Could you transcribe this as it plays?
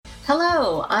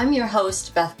Hello, I'm your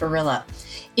host, Beth Barilla.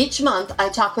 Each month, I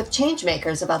talk with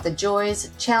changemakers about the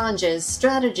joys, challenges,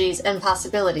 strategies, and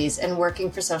possibilities in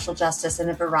working for social justice in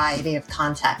a variety of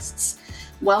contexts.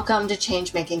 Welcome to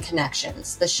Changemaking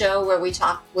Connections, the show where we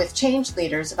talk with change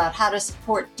leaders about how to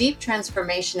support deep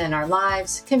transformation in our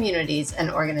lives, communities, and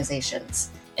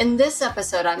organizations. In this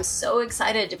episode, I'm so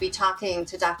excited to be talking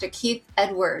to Dr. Keith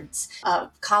Edwards, a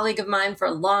colleague of mine for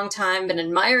a long time, been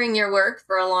admiring your work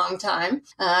for a long time.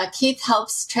 Keith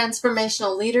helps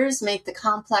transformational leaders make the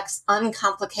complex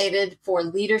uncomplicated for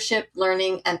leadership,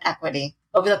 learning, and equity.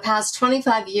 Over the past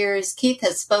 25 years, Keith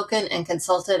has spoken and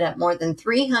consulted at more than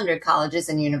 300 colleges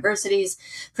and universities,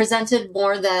 presented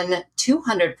more than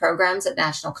 200 programs at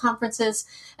national conferences,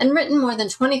 and written more than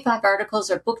 25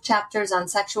 articles or book chapters on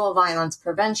sexual violence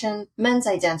prevention, men's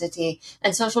identity,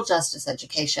 and social justice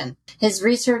education. His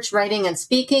research, writing, and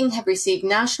speaking have received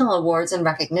national awards and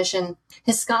recognition.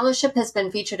 His scholarship has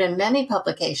been featured in many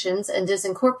publications and is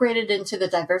incorporated into the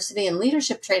diversity and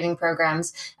leadership training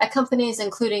programs at companies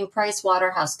including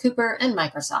PricewaterhouseCoopers and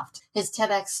Microsoft. His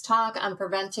TEDx talk on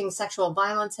preventing sexual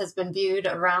violence has been viewed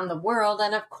around the world.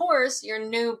 And of course, your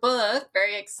new book,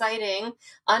 very exciting,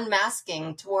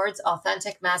 Unmasking Towards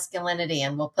Authentic Masculinity.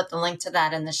 And we'll put the link to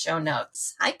that in the show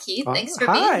notes. Hi, Keith. Thanks for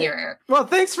being here. Well,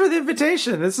 thanks for the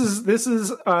invitation. This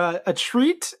is a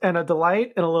treat and a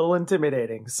delight and a little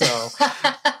intimidating. So.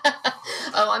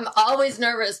 Oh, I'm always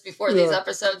nervous before these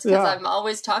episodes because I'm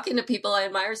always talking to people I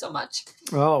admire so much.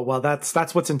 Oh, well,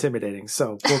 that's what's intimidating.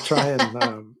 So we'll try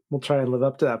and live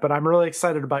up to that. But I'm really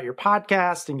excited about your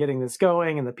podcast and getting this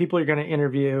going and the people you're going to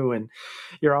interview. And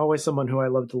you're always someone who I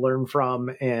love to learn from.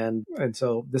 And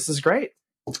so this is great.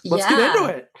 Let's get into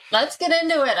it. Let's get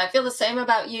into it. I feel the same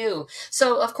about you.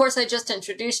 So, of course, I just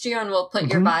introduced you and we'll put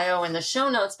your bio in the show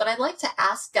notes. But I'd like to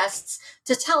ask guests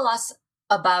to tell us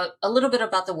about a little bit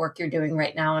about the work you're doing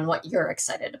right now and what you're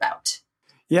excited about.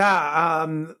 Yeah,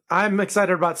 I'm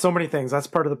excited about so many things. That's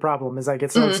part of the problem is I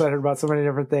get so excited about so many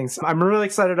different things. I'm really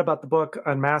excited about the book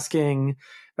Unmasking.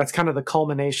 That's kind of the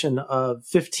culmination of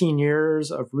 15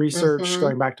 years of research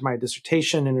going back to my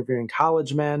dissertation, interviewing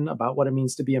college men about what it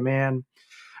means to be a man.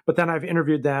 But then I've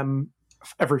interviewed them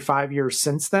every 5 years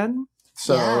since then.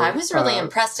 So, yeah, I was really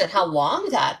impressed at how long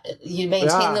that you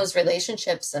maintain those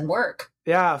relationships and work.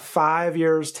 Yeah, 5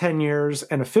 years, 10 years,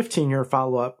 and a 15-year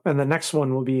follow-up. And the next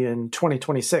one will be in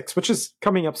 2026, which is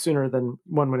coming up sooner than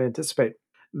one would anticipate.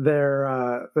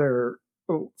 So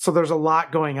there's a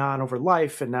lot going on over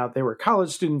life. And now they were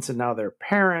college students and now they're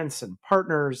parents and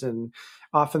partners and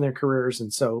off in their careers.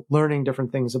 And so learning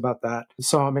different things about that.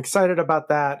 So I'm excited about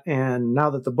that. And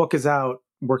now that the book is out,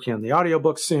 working on the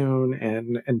audiobook soon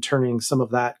and turning some of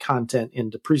that content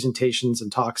into presentations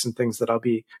and talks and things that I'll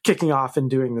be kicking off and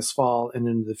doing this fall and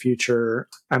into the future.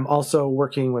 I'm also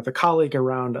working with a colleague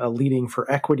around a Leading for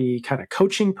Equity kind of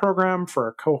coaching program for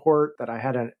a cohort that I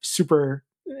had a super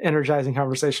energizing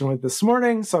conversation with this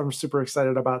morning. So I'm super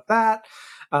excited about that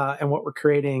and what we're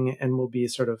creating and we'll be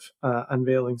sort of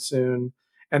unveiling soon.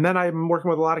 And then I'm working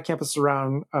with a lot of campuses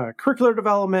around curricular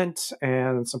development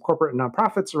and some corporate and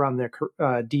nonprofits around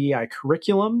their DEI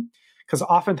curriculum, because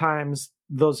oftentimes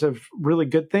those have really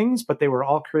good things, but they were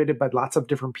all created by lots of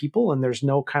different people and there's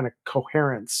no kind of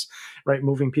coherence, right?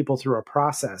 Moving people through a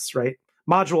process, right?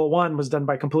 Module 1 was done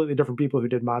by completely different people who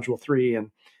did Module 3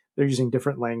 and they're using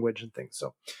different language and things.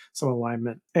 So some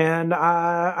alignment. And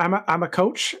I'm a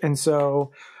coach. And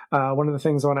so one of the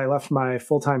things when I left my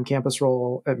full-time campus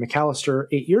role at Macalester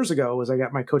 8 years ago was I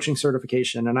got my coaching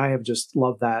certification, and I have just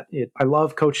loved that. I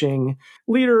love coaching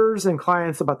leaders and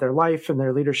clients about their life and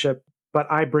their leadership,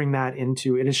 but I bring that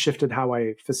into it has shifted how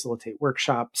I facilitate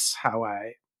workshops, how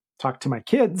I talk to my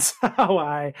kids, how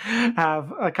I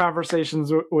have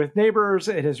conversations with neighbors.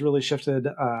 It has really shifted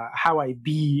how I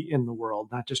be in the world,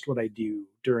 not just what I do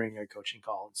during a coaching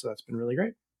call. So that's been really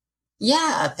great.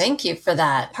 Yeah, thank you for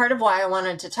that. Part of why I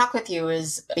wanted to talk with you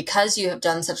is because you have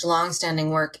done such longstanding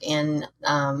work in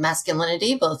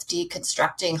masculinity, both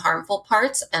deconstructing harmful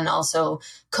parts and also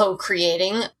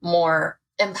co-creating more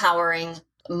empowering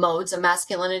modes of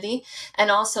masculinity,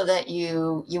 and also that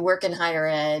you work in higher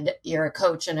ed, you're a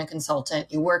coach and a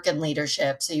consultant, you work in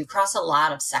leadership, so you cross a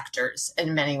lot of sectors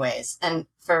in many ways. And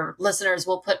for listeners,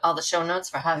 we'll put all the show notes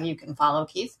for how you can follow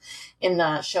Keith in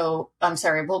the show.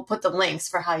 We'll put the links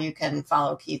for how you can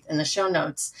follow Keith in the show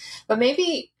notes. But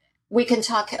maybe we can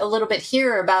talk a little bit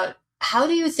here about how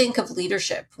do you think of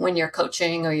leadership when you're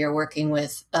coaching or you're working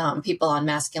with people on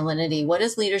masculinity? What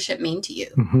does leadership mean to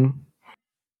you?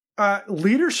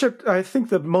 Leadership, I think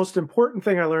the most important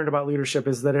thing I learned about leadership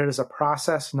is that it is a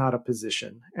process, not a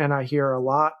position. And I hear a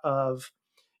lot of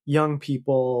young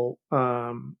people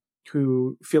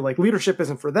who feel like leadership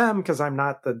isn't for them because I'm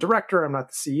not the director, I'm not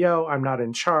the CEO, I'm not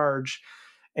in charge.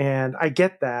 And I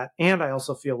get that. And I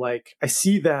also feel like I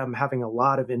see them having a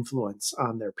lot of influence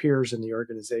on their peers in the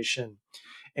organization.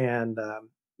 And,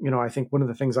 I think one of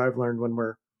the things I've learned when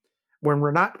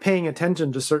we're not paying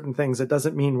attention to certain things, it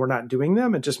doesn't mean we're not doing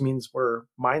them. It just means we're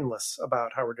mindless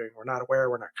about how we're doing. We're not aware,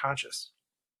 we're not conscious.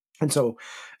 And so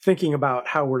thinking about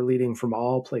how we're leading from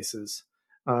all places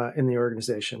in the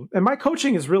organization. And my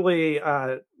coaching is really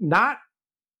not,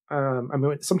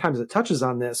 sometimes it touches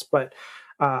on this, but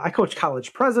I coach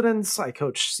college presidents. I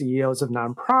coach CEOs of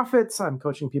nonprofits. I'm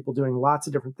coaching people doing lots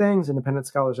of different things, independent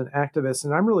scholars and activists.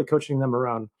 And I'm really coaching them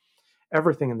around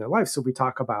everything in their life. So we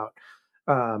talk about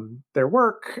their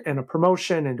work and a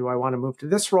promotion, and do I want to move to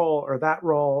this role or that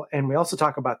role? And we also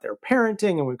talk about their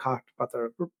parenting, and we talk about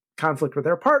their conflict with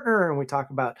their partner, and we talk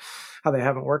about how they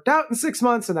haven't worked out in 6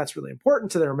 months, and that's really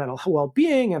important to their mental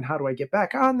well-being, and how do I get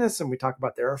back on this? And we talk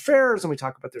about their affairs, and we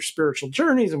talk about their spiritual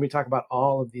journeys, and we talk about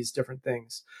all of these different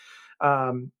things.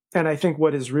 And I think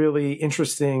what is really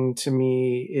interesting to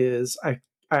me is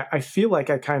I feel like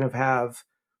I kind of have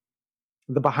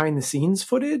the behind the scenes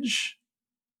footage,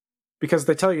 because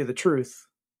they tell you the truth,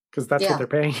 because that's what they're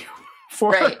paying you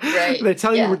for. Right. They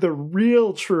tell you the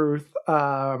real truth.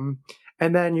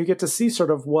 And then you get to see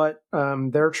sort of what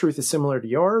their truth is similar to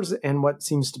yours, and what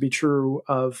seems to be true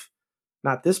of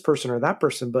not this person or that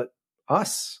person, but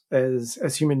us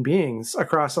as human beings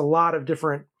across a lot of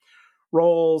different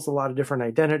roles, a lot of different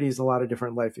identities, a lot of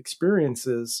different life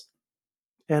experiences.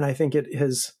 And I think it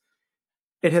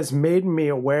has made me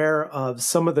aware of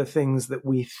some of the things that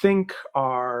we think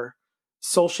are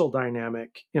social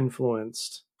dynamic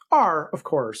influenced are, of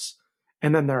course,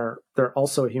 and then they're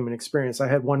also a human experience. I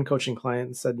had one coaching client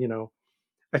and said,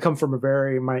 I come from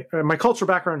my cultural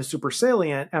background is super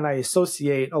salient, and I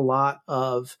associate a lot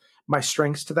of my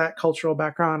strengths to that cultural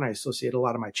background. I associate a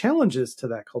lot of my challenges to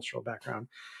that cultural background.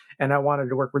 And I wanted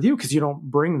to work with you because you don't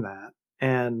bring that.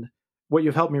 And what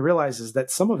you've helped me realize is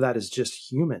that some of that is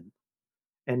just human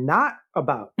and not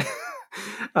about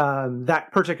that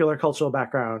particular cultural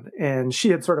background. And she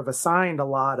had sort of assigned a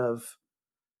lot of,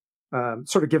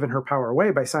 sort of given her power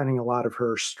away by assigning a lot of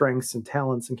her strengths and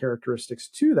talents and characteristics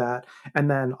to that. And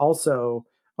then also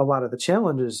a lot of the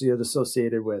challenges she had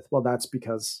associated with, well, that's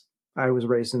because I was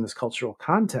raised in this cultural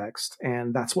context,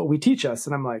 and that's what we teach us.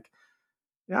 And I'm like,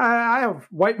 I have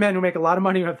white men who make a lot of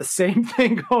money who have the same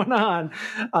thing going on.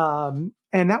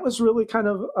 And that was really kind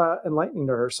of enlightening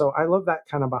to her. So I love that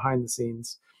kind of behind the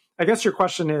scenes. I guess your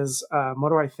question is, what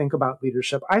do I think about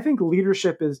leadership? I think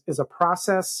leadership is a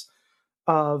process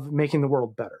of making the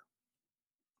world better.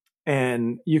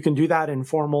 And you can do that in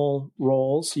formal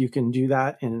roles. You can do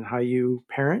that in how you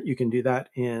parent. You can do that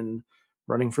in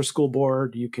running for school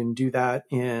board. You can do that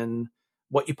in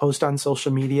what you post on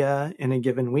social media in a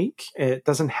given week. It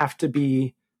doesn't have to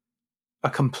be a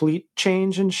complete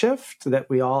change and shift, that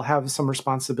we all have some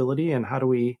responsibility, and how do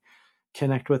we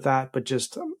connect with that? But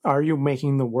just, are you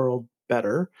making the world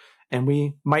better? And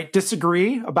we might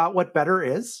disagree about what better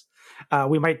is.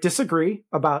 We might disagree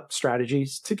about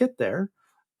strategies to get there.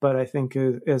 But I think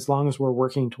as long as we're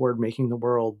working toward making the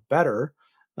world better,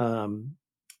 then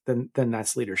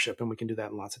that's leadership. And we can do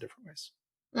that in lots of different ways.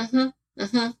 Mm-hmm.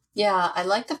 Mm-hmm. Yeah, I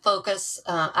like the focus.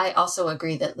 I also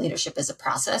agree that leadership is a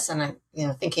process, and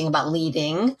I'm, thinking about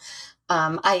leading.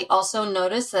 I also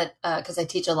notice that because I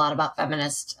teach a lot about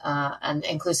feminist and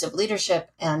inclusive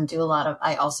leadership, and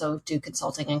I also do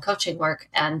consulting and coaching work,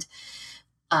 and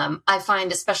I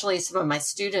find especially some of my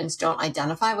students don't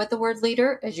identify with the word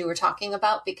leader, as you were talking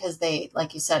about, because they,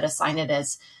 like you said, assign it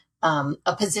as a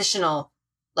positional,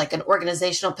 like an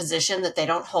organizational position that they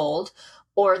don't hold,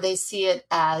 or they see it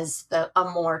as a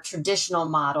more traditional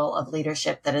model of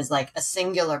leadership that is like a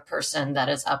singular person that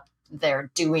is up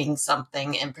there doing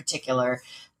something in particular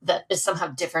that is somehow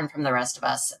different from the rest of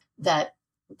us. That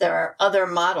there are other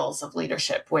models of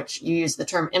leadership, which you use the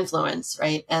term influence,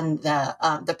 right? And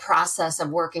the process of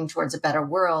working towards a better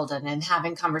world, and in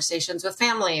having conversations with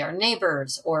family or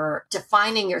neighbors, or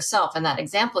defining yourself. And that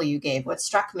example you gave, what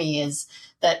struck me is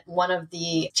that one of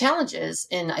the challenges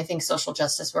in, I think, social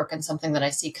justice work, and something that I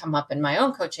see come up in my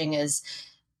own coaching, is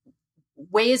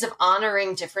ways of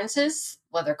honoring differences,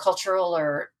 whether cultural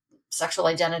or sexual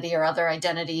identity or other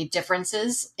identity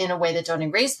differences, in a way that don't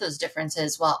erase those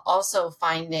differences, while also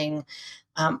finding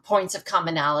points of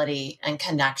commonality and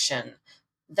connection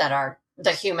that are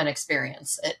the human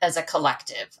experience as a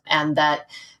collective. And that,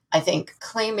 I think,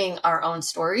 claiming our own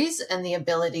stories and the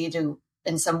ability to,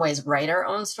 in some ways, write our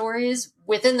own stories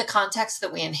within the context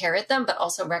that we inherit them, but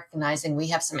also recognizing we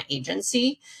have some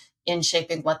agency in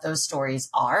shaping what those stories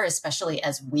are, especially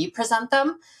as we present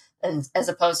them, and as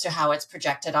opposed to how it's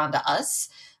projected onto us,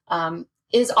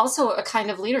 is also a kind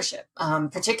of leadership,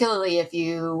 particularly if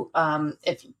you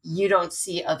don't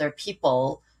see other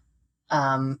people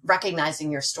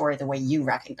recognizing your story the way you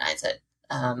recognize it.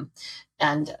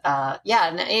 And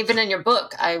even in your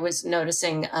book, I was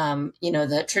noticing,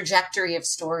 the trajectory of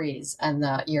stories and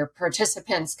your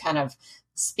participants kind of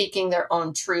speaking their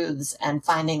own truths and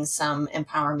finding some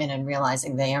empowerment and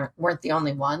realizing they weren't the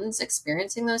only ones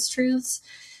experiencing those truths.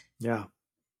 Yeah.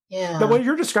 Yeah. Now, what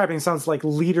you're describing sounds like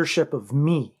leadership of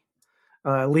me,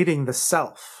 leading the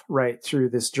self right through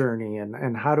this journey.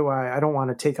 And how do I don't want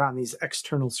to take on these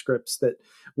external scripts that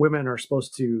women are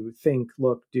supposed to think,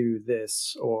 look, do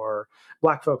this, or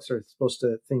Black folks are supposed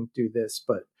to think, do this,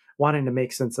 but wanting to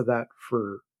make sense of that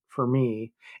for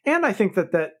me. And I think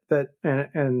that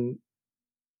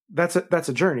that's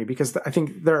a journey, because I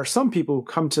think there are some people who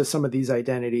come to some of these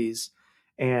identities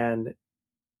and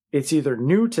it's either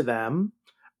new to them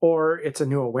or it's a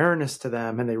new awareness to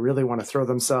them, and they really want to throw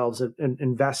themselves and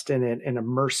invest in it and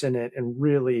immerse in it, and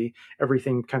really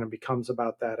everything kind of becomes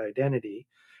about that identity.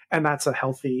 And that's a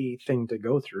healthy thing to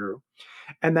go through.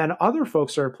 And then other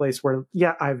folks are a place where,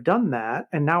 yeah, I've done that,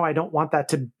 and now I don't want that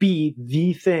to be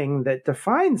the thing that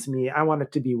defines me. I want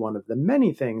it to be one of the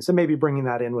many things, and maybe bringing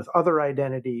that in with other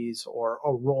identities or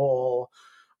a role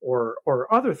or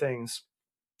other things,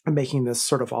 and making this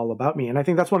sort of all about me. And I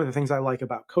think that's one of the things I like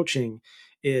about coaching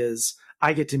is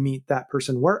I get to meet that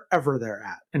person wherever they're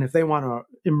at. And if they want to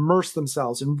immerse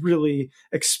themselves and really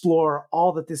explore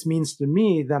all that this means to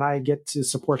me, then I get to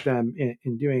support them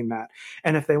in doing that.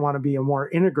 And if they want to be a more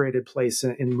integrated place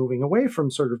in moving away from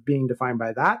sort of being defined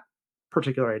by that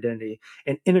particular identity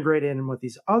and integrate in with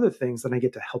these other things, then I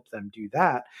get to help them do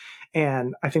that.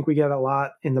 And I think we get a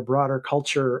lot in the broader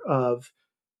culture of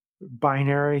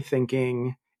binary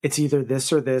thinking. It's either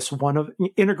this or this. One of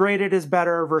integrated is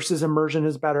better versus immersion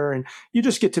is better. And you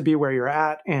just get to be where you're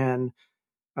at. And,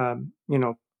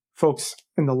 folks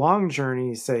in the long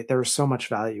journey say there's so much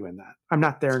value in that. I'm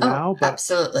not there now, but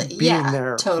absolutely. being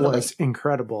there totally was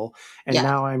incredible. And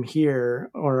now I'm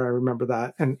here, or I remember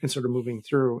that, and sort of moving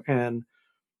through. And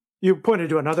you pointed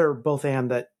to another both and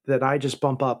that I just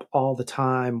bump up all the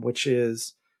time, which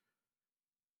is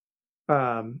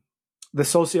the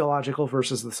sociological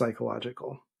versus the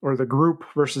psychological, or the group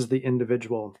versus the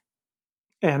individual.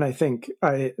 And I think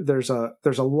there's a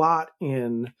lot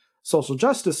in social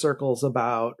justice circles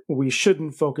about we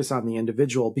shouldn't focus on the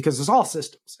individual, because it's all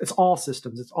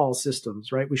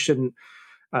systems, right? We shouldn't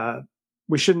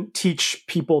teach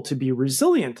people to be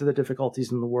resilient to the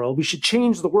difficulties in the world. We should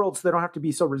change the world so they don't have to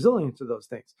be so resilient to those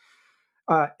things.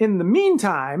 In the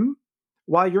meantime,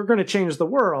 while you're going to change the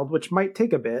world, which might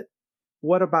take a bit,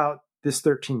 what about this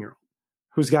 13-year-old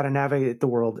who's got to navigate the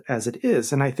world as it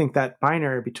is? And I think that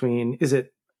binary between, is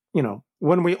it,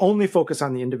 when we only focus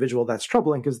on the individual, that's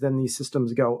troubling, because then these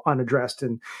systems go unaddressed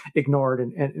and ignored.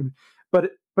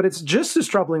 But it's just as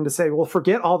troubling to say, well,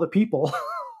 forget all the people.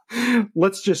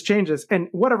 Let's just change this. And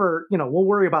whatever, we'll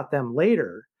worry about them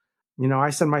later. I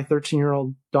send my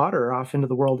 13-year-old daughter off into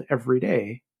the world every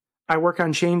day. I work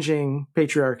on changing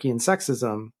patriarchy and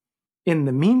sexism. In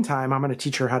the meantime, I'm going to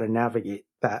teach her how to navigate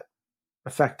that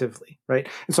effectively, right?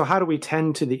 And so how do we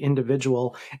tend to the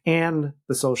individual and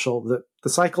the social, the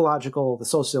psychological, the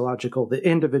sociological, the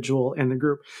individual, and the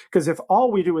group? Because if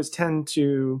all we do is tend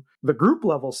to the group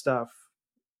level stuff,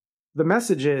 the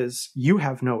message is you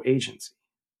have no agency,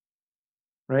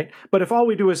 right? But if all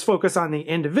we do is focus on the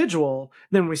individual,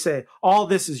 then we say, all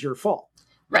this is your fault.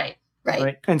 Right.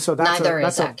 And so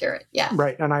that's accurate. Yeah.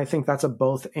 Right. And I think that's a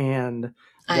both and.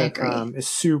 I agree. Is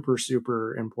super,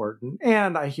 super important.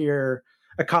 And I hear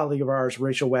a colleague of ours,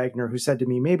 Rachel Wagner, who said to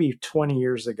me maybe 20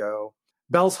 years ago,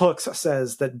 Bell Hooks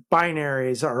says that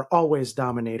binaries are always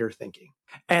dominator thinking.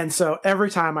 And so every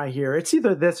time I hear it's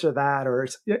either this or that, or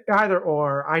it's either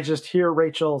or, I just hear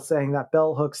Rachel saying that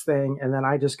Bell Hooks thing. And then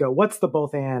I just go, what's the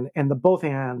both and? And the both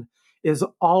and is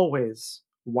always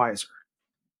wiser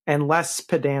and less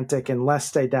pedantic and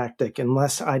less didactic and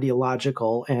less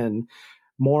ideological and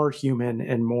more human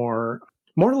and more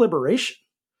liberation,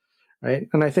 right?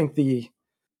 And I think we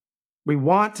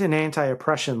want an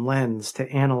anti-oppression lens to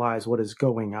analyze what is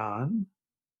going on,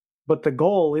 but the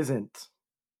goal isn't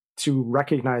to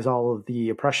recognize all of the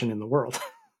oppression in the world.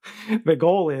 The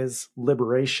goal is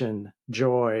liberation,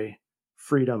 joy,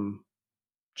 freedom,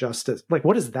 justice. Like,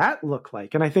 what does that look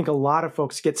like? And I think a lot of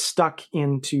folks get stuck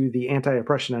into the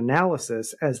anti-oppression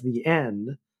analysis as the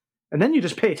end. And then you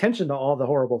just pay attention to all the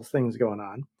horrible things going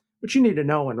on, which you need to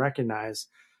know and recognize.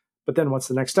 But then what's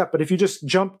the next step? But if you just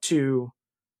jump to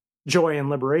joy and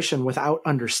liberation without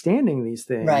understanding these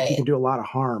things, Right. you can do a lot of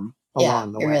harm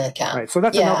along the way. Really can. Right. So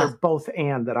that's another both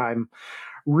and that I'm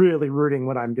really rooting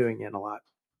what I'm doing in a lot.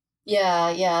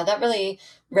 Yeah. That really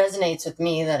resonates with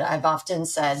me, that I've often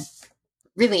said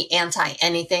really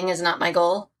anti-anything is not my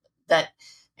goal. That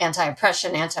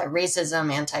anti-oppression,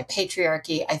 anti-racism,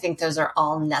 anti-patriarchy, I think those are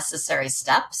all necessary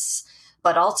steps.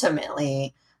 But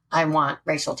ultimately, I want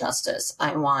racial justice.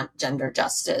 I want gender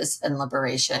justice and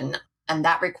liberation. And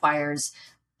that requires,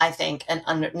 I think,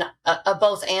 a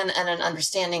both and an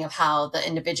understanding of how the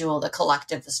individual, the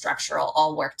collective, the structural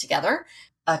all work together.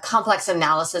 A complex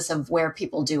analysis of where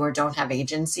people do or don't have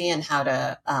agency, and how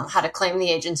to claim the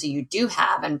agency you do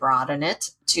have and broaden it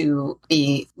to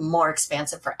be more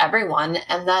expansive for everyone,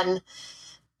 and then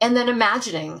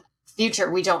imagining future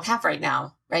we don't have right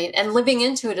now, right? And living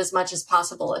into it as much as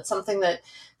possible. It's something that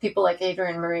people like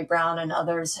Adrienne Maree Brown and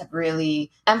others have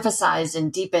really emphasized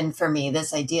and deepened for me,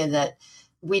 this idea that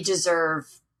we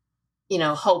deserve,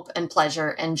 hope and pleasure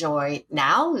and joy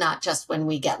now, not just when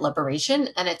we get liberation.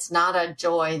 And it's not a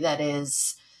joy that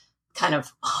is kind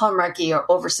of hallmarky or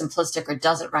oversimplistic or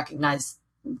doesn't recognize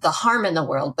the harm in the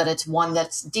world, but it's one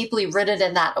that's deeply rooted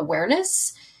in that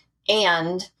awareness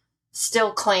and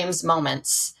still claims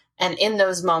moments. And in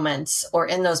those moments or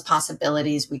in those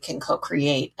possibilities, we can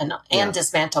co-create and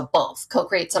dismantle both,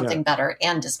 co-create something better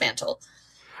and dismantle.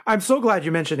 I'm so glad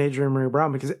you mentioned Adrienne Maree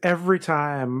Brown, because every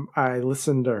time I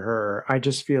listen to her, I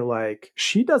just feel like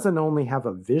she doesn't only have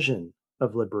a vision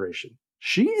of liberation.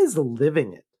 She is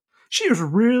living it. She is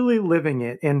really living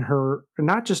it in her,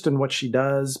 not just in what she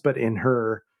does, but in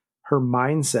her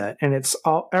mindset. And it's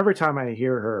all, every time I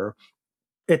hear her,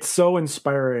 it's so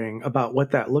inspiring about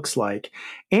what that looks like.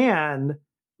 And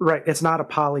right, it's not a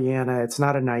Pollyanna, it's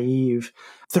not a naive.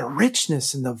 The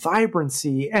richness and the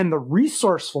vibrancy and the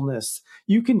resourcefulness,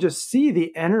 you can just see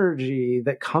the energy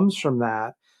that comes from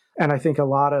that. And I think a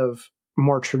lot of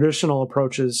more traditional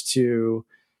approaches to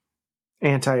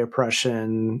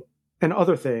anti-oppression and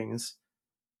other things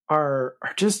are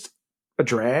just a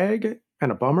drag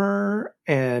and a bummer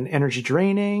and energy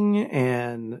draining,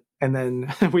 and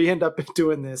then we end up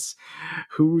doing this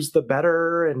who's the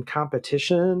better and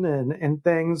competition and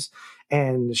things,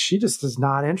 and she just is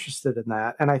not interested in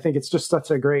that. And I think it's just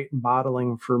such a great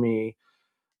modeling for me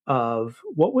of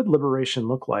what would liberation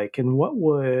look like, and what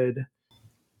would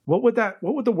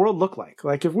the world look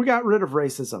like if we got rid of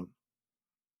racism.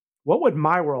 What would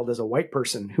my world, as a white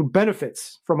person who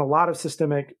benefits from a lot of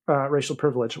systemic racial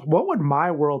privilege, what would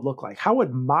my world look like? How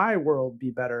would my world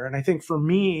be better? And I think for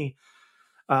me,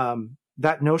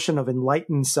 that notion of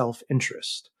enlightened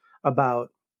self-interest about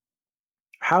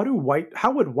how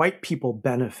would white people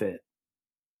benefit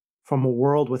from a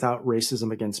world without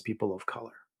racism against people of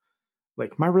color?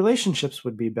 Like, my relationships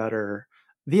would be better.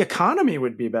 The economy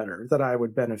would be better that I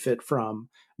would benefit from.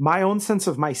 My own sense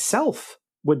of myself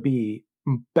would be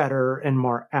better and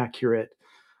more accurate.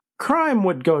 Crime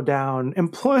would go down.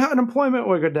 Unemployment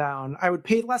would go down. I would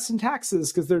pay less in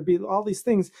taxes because there'd be all these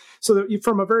things. So that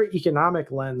from a very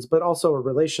economic lens, but also a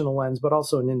relational lens, but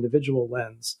also an individual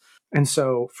lens. And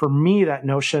so for me, that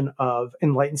notion of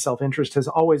enlightened self-interest has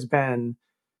always been,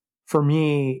 for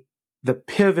me, the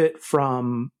pivot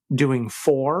from doing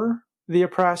for the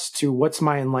oppressed to what's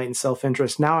my enlightened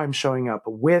self-interest. Now I'm showing up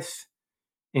with,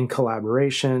 in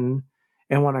collaboration.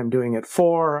 And when I'm doing it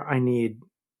for, I need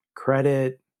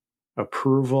credit,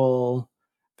 approval,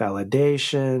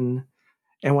 validation.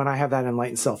 And when I have that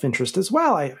enlightened self-interest as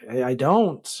well, I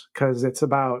don't, because it's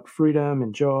about freedom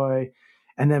and joy.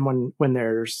 And then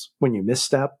when you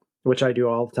misstep, which I do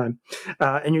all the time,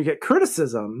 and you get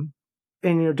criticism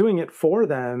and you're doing it for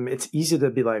them, it's easy to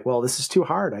be like, well, this is too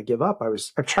hard. I give up.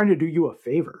 I'm trying to do you a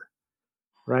favor.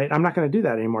 Right? I'm not going to do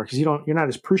that anymore because you're not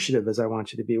as appreciative as I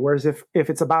want you to be. Whereas if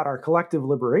it's about our collective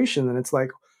liberation, then it's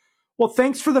like, well,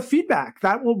 thanks for the feedback.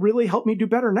 That will really help me do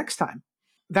better next time.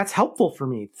 That's helpful for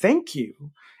me. Thank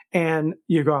you. And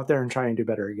you go out there and try and do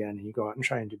better again, and you go out and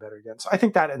try and do better again. So I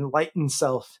think that enlightened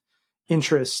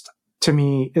self-interest to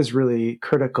me is really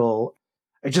critical.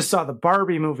 I just saw the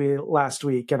Barbie movie last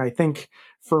week, and I think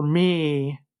for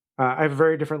me, I have a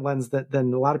very different lens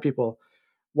than a lot of people.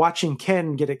 Watching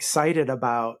Ken get excited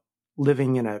about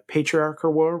living in a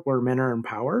patriarchal world where men are in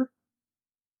power,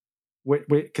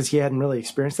 because he hadn't really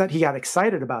experienced that. He got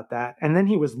excited about that, and then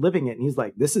he was living it, and he's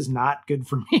like, this is not good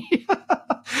for me.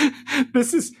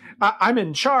 I'm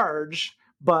in charge,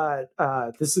 but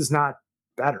this is not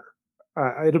better.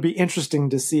 It'll be interesting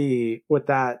to see what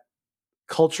that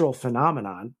cultural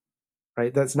phenomenon,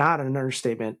 right? That's not an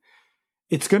understatement,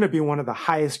 it's going to be one of the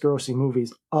highest grossing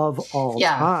movies of all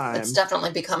time. It's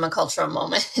definitely become a cultural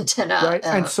moment and right.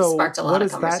 And so sparked a lot what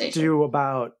of does that do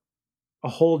about a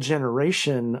whole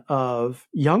generation of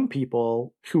young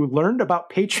people who learned about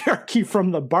patriarchy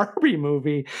from the Barbie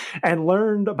movie and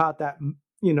learned about that,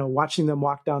 watching them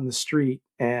walk down the street,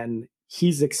 and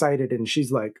he's excited and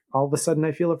she's like, all of a sudden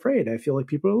I feel afraid. I feel like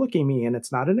people are looking at me and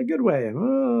it's not in a good way.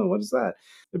 And what is that?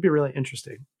 It'd be really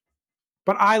interesting.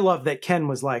 But I love that Ken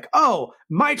was like, oh,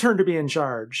 my turn to be in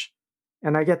charge.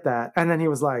 And I get that. And then he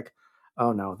was like,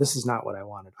 oh no, this is not what I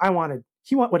wanted.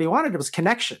 What he wanted was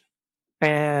connection.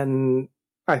 And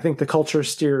I think the culture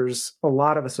steers a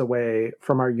lot of us away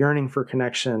from our yearning for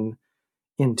connection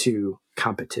into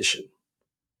competition.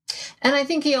 And I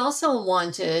think he also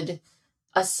wanted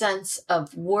a sense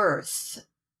of worth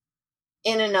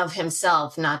in and of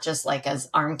himself, not just like as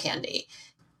arm candy.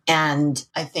 And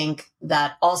I think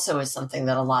that also is something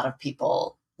that a lot of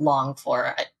people long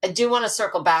for. I do want to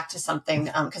circle back to something,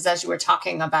 because as you were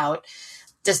talking about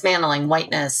dismantling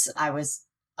whiteness, I was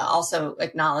also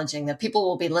acknowledging that people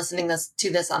will be listening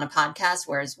to this on a podcast,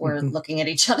 whereas we're looking at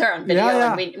each other on video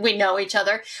and we know each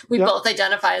other. We both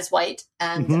identify as white.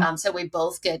 And so we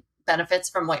both get benefits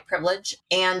from white privilege.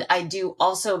 And I do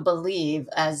also believe,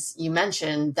 as you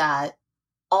mentioned, that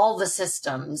all the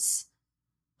systems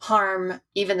harm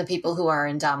even the people who are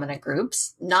in dominant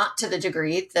groups, not to the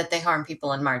degree that they harm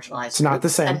people in marginalized groups. It's not the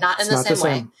same. And not in the same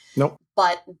way. Nope.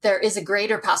 But there is a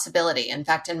greater possibility. In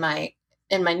fact, in my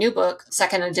new book,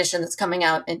 second edition that's coming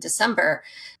out in December,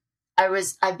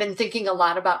 I've been thinking a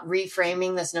lot about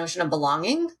reframing this notion of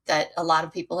belonging, that a lot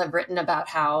of people have written about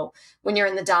how when you're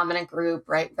in the dominant group,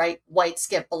 right, whites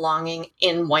get belonging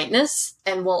in whiteness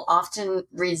and will often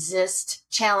resist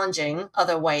challenging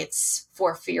other whites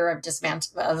for fear of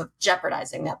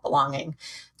jeopardizing that belonging,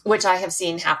 which I have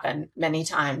seen happen many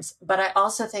times. But I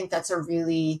also think that's a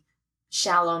really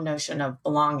shallow notion of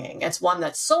belonging. It's one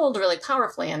that's sold really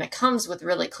powerfully and it comes with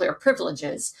really clear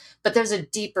privileges, but there's a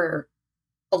deeper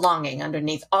belonging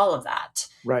underneath all of that,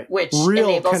 right? Which real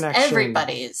enables connection.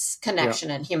 Everybody's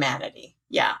connection and humanity.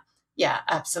 Yeah,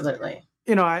 absolutely.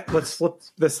 Let's flip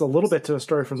this a little bit to a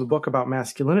story from the book about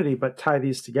masculinity, but tie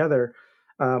these together.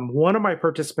 One of my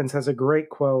participants has a great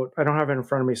quote. I don't have it in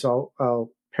front of me, so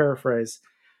I'll paraphrase.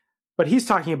 But he's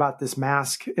talking about this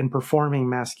mask and performing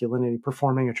masculinity,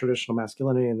 performing a traditional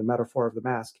masculinity and the metaphor of the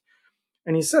mask.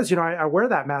 And he says, I wear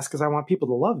that mask because I want people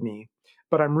to love me.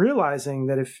 But I'm realizing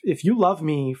that if you love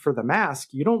me for the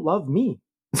mask, you don't love me.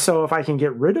 So if I can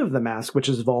get rid of the mask, which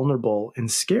is vulnerable and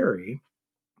scary,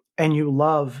 and you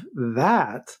love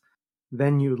that,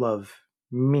 then you love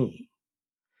me.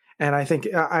 And I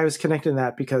think I was connecting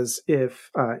that because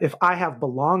if I have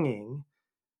belonging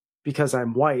because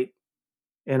I'm white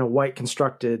in a white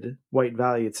constructed, white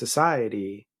valued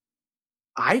society,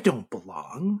 I don't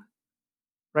belong,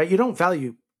 right? You don't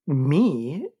value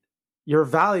me. You're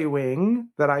valuing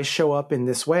that I show up in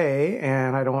this way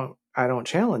and I don't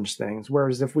challenge things.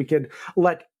 Whereas if we could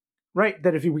let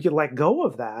go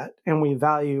of that and we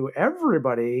value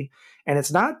everybody, and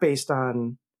it's not based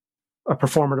on a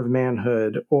performative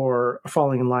manhood or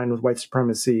falling in line with white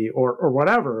supremacy or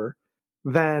whatever,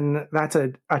 then that's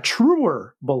a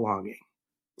truer belonging.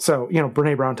 So,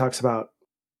 Brene Brown talks about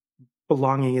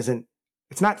belonging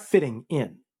it's not fitting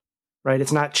in. Right?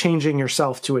 It's not changing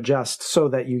yourself to adjust so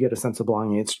that you get a sense of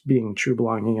belonging. It's being true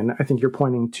belonging. And I think you're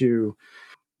pointing to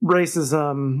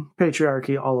racism,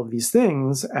 patriarchy, all of these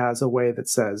things as a way that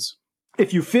says,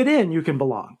 if you fit in, you can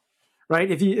belong, right?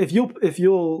 If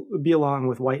you'll be along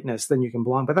with whiteness, then you can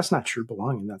belong. But that's not true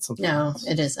belonging. That's something else.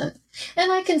 It isn't.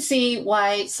 And I can see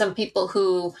why some people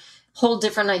who hold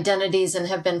different identities and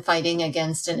have been fighting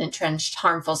against an entrenched,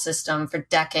 harmful system for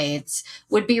decades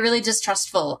would be really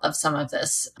distrustful of some of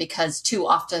this, because too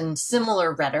often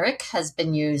similar rhetoric has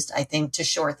been used, I think, to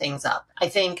shore things up. I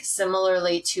think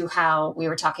similarly to how we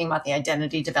were talking about the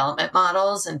identity development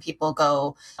models and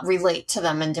people relate to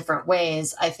them in different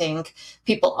ways, I think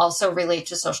people also relate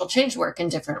to social change work in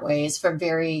different ways for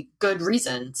very good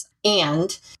reasons.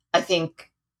 And I think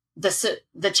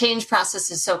the change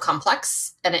process is so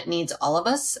complex and it needs all of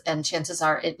us. And chances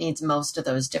are it needs most of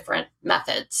those different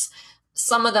methods.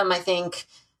 Some of them, I think,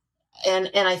 and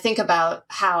I think about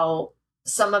how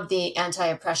some of the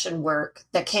anti-oppression work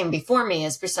that came before me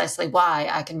is precisely why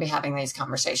I can be having these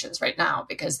conversations right now,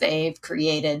 because they've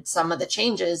created some of the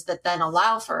changes that then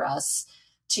allow for us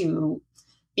to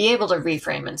be able to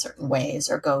reframe in certain ways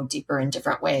or go deeper in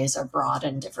different ways or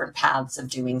broaden different paths of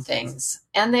doing things.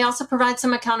 And they also provide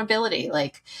some accountability,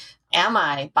 like, am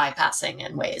I bypassing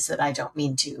in ways that I don't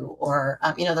mean to, or,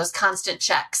 those constant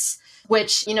checks,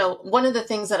 which, one of the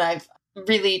things that I've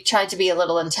really tried to be a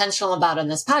little intentional about in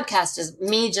this podcast is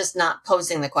me just not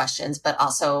posing the questions, but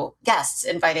also guests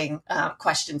inviting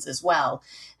questions as well.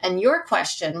 And your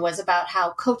question was about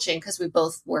how coaching, because we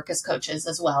both work as coaches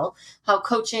as well, how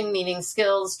coaching, meaning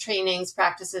skills, trainings,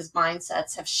 practices,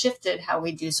 mindsets, have shifted how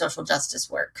we do social justice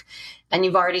work. And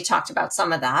you've already talked about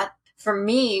some of that. For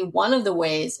me, one of the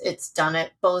ways it's done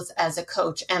it both as a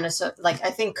coach and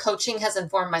I think coaching has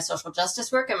informed my social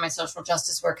justice work and my social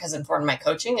justice work has informed my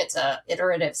coaching. It's a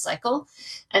iterative cycle.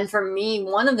 And for me,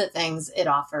 one of the things it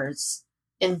offers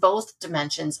in both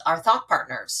dimensions are thought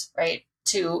partners, right?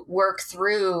 To work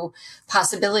through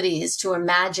possibilities, to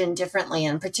imagine differently.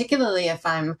 And particularly if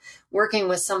I'm working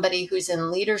with somebody who's in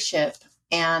leadership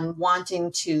and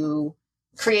wanting to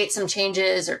create some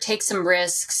changes or take some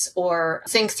risks or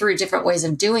think through different ways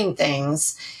of doing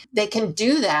things, they can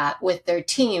do that with their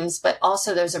teams, but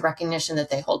also there's a recognition that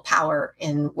they hold power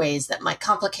in ways that might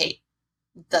complicate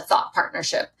the thought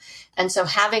partnership. And so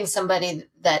having somebody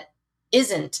that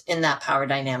isn't in that power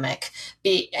dynamic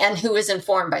and who is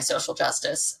informed by social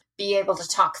justice, be able to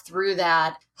talk through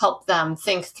that, help them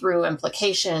think through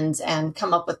implications and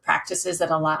come up with practices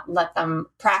that let them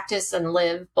practice and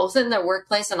live both in their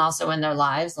workplace and also in their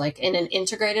lives, like in an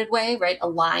integrated way, right?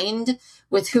 Aligned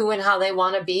with who and how they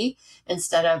want to be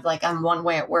instead of like, I'm one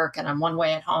way at work and I'm one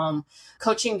way at home.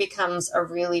 Coaching becomes a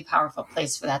really powerful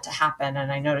place for that to happen.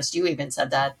 And I noticed you even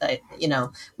said that,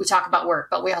 we talk about work,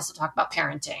 but we also talk about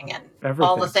parenting and everything.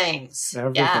 All the things.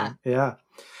 Everything. Yeah.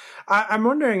 I'm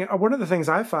wondering, one of the things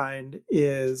I find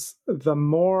is the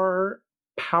more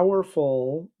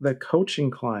powerful the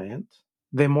coaching client,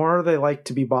 the more they like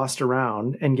to be bossed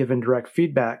around and given direct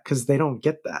feedback because they don't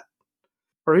get that.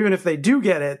 Or even if they do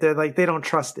get it, they're like, they don't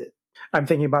trust it. I'm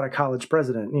thinking about a college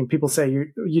president. I mean, people say,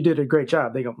 you did a great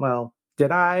job. They go, well,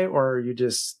 did I? Or are you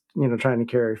just, trying to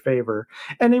carry favor?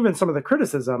 And even some of the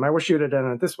criticism, I wish you'd have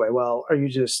done it this way. Well,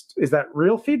 is that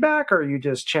real feedback or are you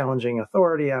just challenging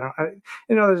authority?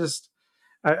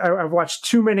 I've watched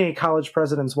too many college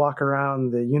presidents walk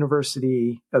around the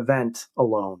university event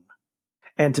alone.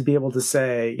 And to be able to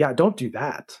say, yeah, don't do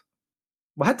that.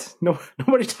 What? No,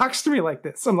 nobody talks to me like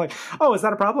this. I'm like, oh, is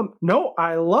that a problem? No,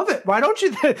 I love it. Why don't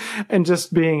you? And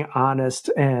just being honest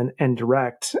and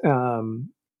direct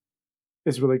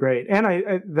is really great. And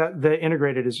the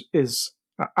integrated is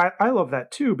I love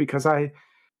that too, because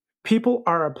people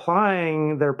are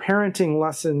applying their parenting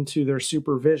lesson to their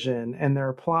supervision, and they're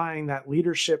applying that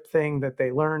leadership thing that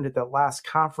they learned at the last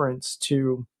conference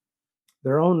to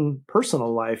their own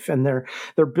personal life. And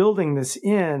they're building this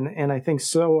in. And I think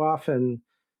so often,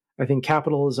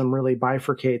 capitalism really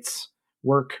bifurcates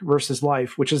work versus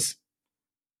life, which is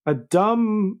a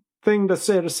dumb thing to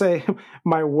say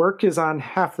my work is on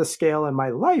half the scale and my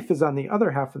life is on the other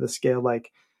half of the scale.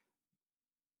 Like,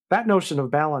 that notion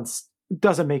of balance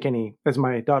doesn't make any, as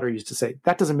my daughter used to say,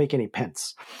 that doesn't make any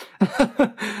pence.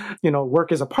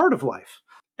 Work is a part of life.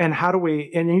 And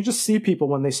and you just see people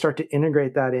when they start to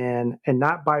integrate that in and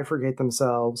not bifurcate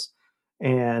themselves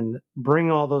and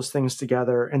bring all those things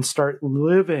together and start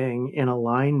living in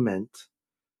alignment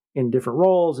in different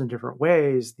roles, in different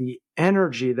ways, the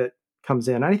energy that comes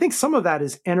in. And I think some of that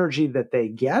is energy that they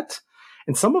get,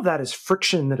 and some of that is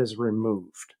friction that is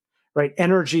removed, right?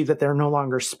 Energy that they're no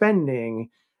longer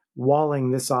spending walling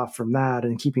this off from that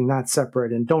and keeping that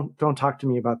separate. And don't talk to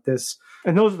me about this.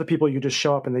 And those are the people you just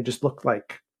show up and they just look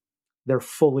like they're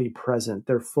fully present.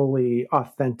 They're fully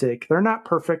authentic. They're not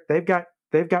perfect. They've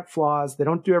got flaws. They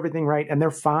don't do everything right. And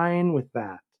they're fine with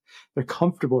that. They're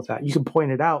comfortable with that. You can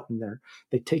point it out and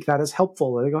they take that as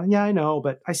helpful. They're going, yeah, I know,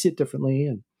 but I see it differently.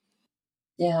 And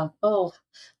yeah. Oh,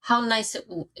 how nice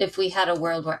if we had a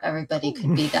world where everybody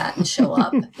could be that and show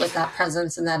up with that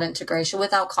presence and that integration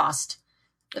without the costs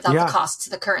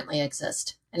that currently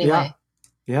exist. Anyway.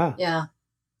 Yeah.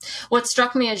 What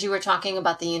struck me as you were talking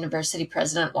about the university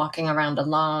president walking around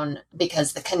alone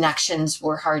because the connections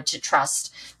were hard to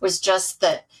trust was just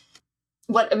that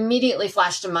what immediately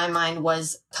flashed in my mind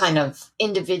was kind of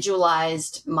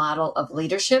individualized model of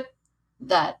leadership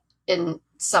that in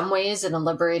some ways in a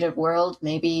liberated world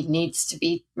maybe needs to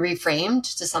be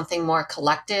reframed to something more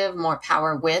collective, more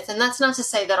power with. And that's not to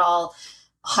say that all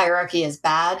hierarchy is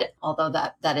bad, although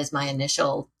that is my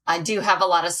initial. I do have a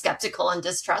lot of skeptical and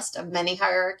distrust of many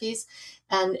hierarchies.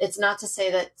 And it's not to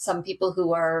say that some people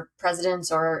who are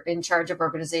presidents or in charge of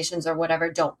organizations or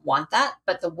whatever don't want that.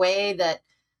 But the way that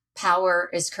power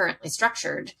is currently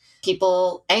structured,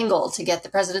 people angle to get the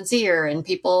president's ear and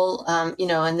people,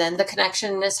 and then the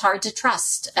connection is hard to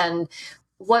trust. And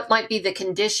what might be the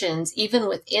conditions, even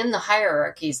within the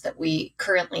hierarchies that we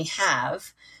currently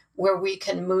have, where we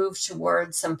can move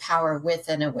towards some power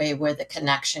within a way where the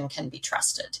connection can be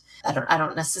trusted. I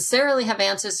don't necessarily have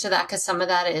answers to that because some of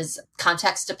that is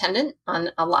context dependent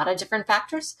on a lot of different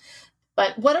factors.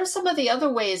 But what are some of the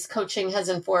other ways coaching has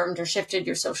informed or shifted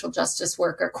your social justice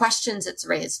work, or questions it's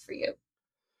raised for you?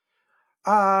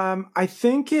 I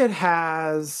think it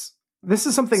has. This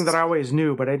is something that I always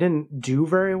knew, but I didn't do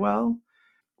very well,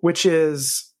 which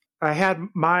is I had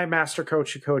my master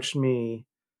coach who coached me.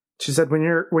 She said, when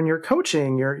you're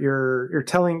coaching, you're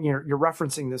telling, you're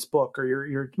referencing this book, or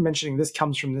you're mentioning this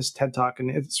comes from this TED Talk, and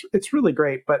it's really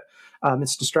great, but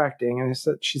it's distracting. And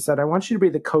she said, I want you to be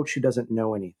the coach who doesn't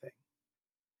know anything.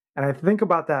 And I think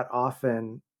about that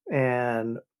often,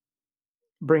 and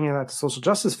bringing that to social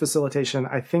justice facilitation,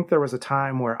 I think there was a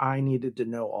time where I needed to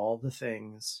know all the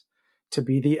things, to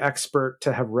be the expert,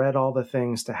 to have read all the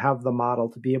things, to have the model,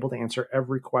 to be able to answer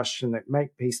every question that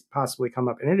might possibly come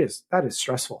up. And that is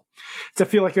stressful, to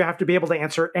feel like you have to be able to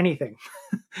answer anything.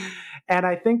 And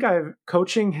I think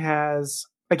coaching has,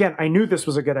 again, I knew this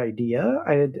was a good idea.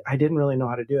 I didn't really know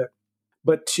how to do it,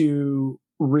 but to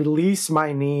release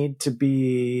my need to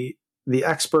be the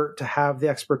expert, to have the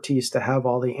expertise, to have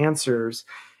all the answers,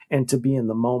 and to be in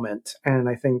the moment. And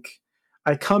I think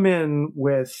I come in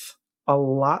with a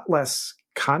lot less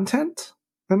content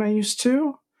than I used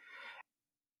to.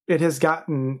 It has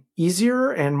gotten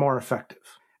easier and more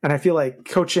effective. And I feel like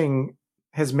coaching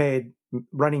has made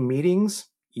running meetings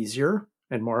easier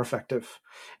and more effective.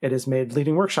 It has made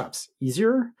leading workshops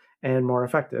easier and more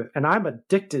effective. And I'm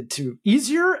addicted to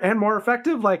easier and more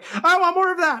effective. Like, I want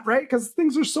more of that, right? Because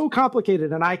things are so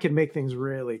complicated and I can make things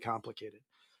really complicated.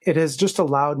 It has just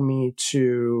allowed me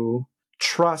to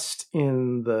trust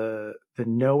in the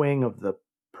knowing of the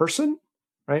person,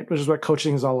 right? Which is what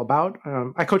coaching is all about.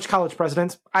 I coach college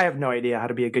presidents. I have no idea how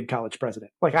to be a good college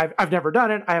president. Like, I've never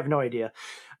done it. I have no idea.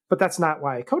 But that's not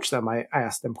why I coach them. I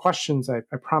ask them questions. I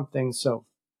prompt things. So,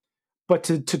 but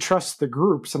to trust the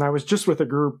groups, and I was just with a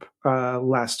group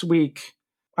last week.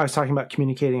 I was talking about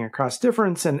communicating across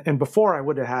difference, and before I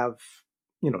would have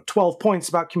 12 points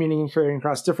about communicating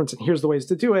across difference, and here's the ways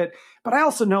to do it. But I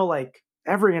also know, like,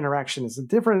 every interaction is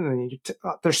different, and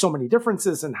there's so many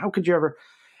differences, and how could you ever?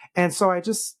 And so I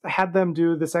just had them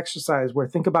do this exercise where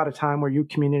think about a time where you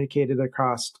communicated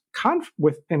across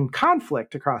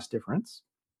conflict across difference,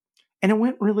 and it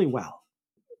went really well.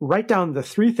 Write down the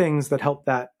 3 things that helped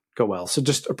that go well. So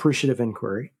just appreciative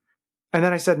inquiry. And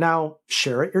then I said, now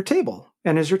share at your table.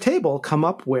 And as your table, come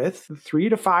up with 3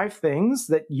 to 5 things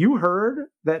that you heard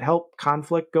that help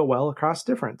conflict go well across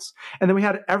difference. And then we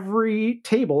had every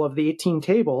table of the 18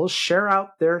 tables share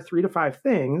out their 3 to 5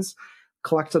 things,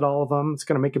 collected all of them. It's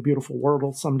going to make a beautiful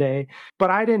Wordle someday.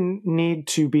 But I didn't need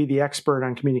to be the expert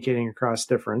on communicating across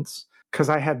difference because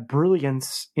I had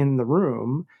brilliance in the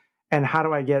room. And how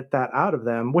do I get that out of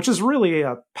them? Which is really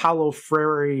a Paulo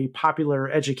Freire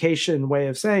popular education way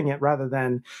of saying it, rather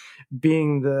than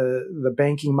being the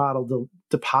banking model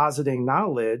depositing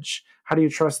knowledge. How do you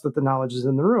trust that the knowledge is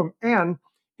in the room? And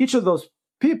each of those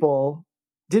people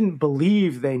didn't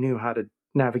believe they knew how to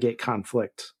navigate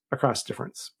conflict across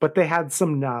difference, but they had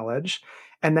some knowledge.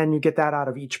 And then you get that out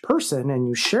of each person and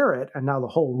you share it. And now the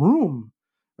whole room,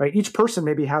 right? Each person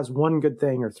maybe has 1 good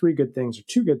thing or 3 good things or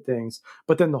 2 good things,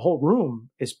 but then the whole room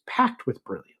is packed with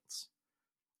brilliance.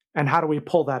 And how do we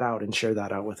pull that out and share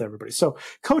that out with everybody? So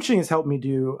coaching has helped me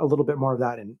do a little bit more of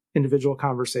that in individual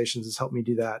conversations. Has helped me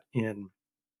do that in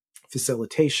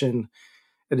facilitation.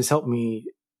 It has helped me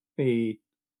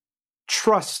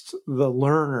trust the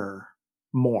learner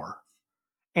more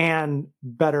and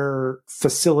better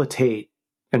facilitate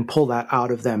and pull that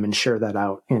out of them and share that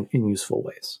out in useful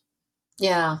ways.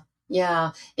 Yeah.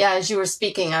 As you were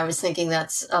speaking, I was thinking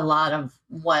that's a lot of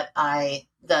what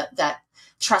that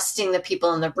trusting the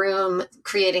people in the room,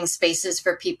 creating spaces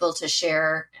for people to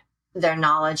share their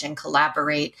knowledge and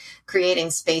collaborate, creating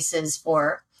spaces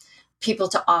for people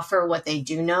to offer what they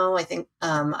do know. I think,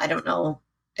 I don't know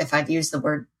if I've used the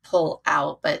word pull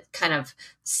out, but kind of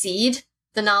seed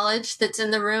the knowledge that's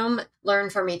in the room, learn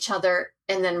from each other,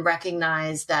 and then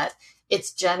recognize that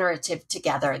it's generative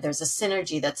together. There's a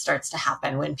synergy that starts to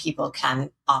happen when people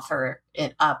can offer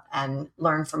it up and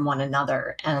learn from one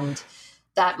another. And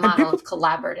that model of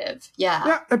collaborative.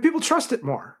 Yeah. And people trust it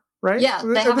more, right? Yeah.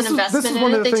 They have an investment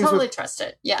in it. They totally trust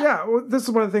it. Yeah. Yeah. Well, this is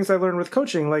one of the things I learned with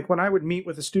coaching. Like when I would meet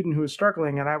with a student who was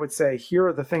struggling and I would say, here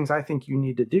are the things I think you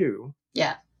need to do.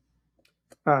 Yeah.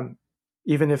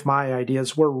 Even if my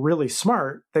ideas were really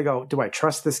smart, they go, do I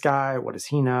trust this guy? What does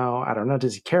he know? I don't know.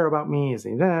 Does he care about me? Is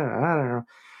he, I don't know.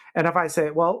 And if I say,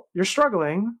 well, you're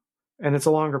struggling and it's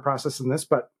a longer process than this,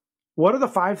 but what are the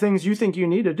 5 things you think you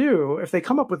need to do? If they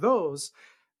come up with those,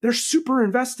 they're super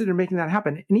invested in making that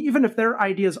happen. And even if their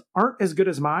ideas aren't as good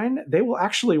as mine, they will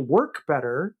actually work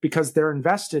better because they're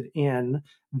invested in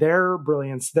their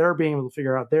brilliance, their being able to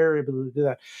figure out their ability to do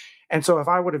that. And so if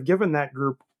I would have given that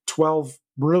group 12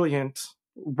 brilliant,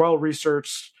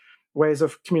 well-researched ways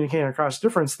of communicating across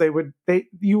difference,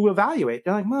 you evaluate.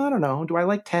 They're like, well, I don't know. Do I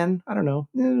like 10? I don't know.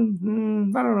 I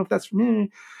don't know if that's for me.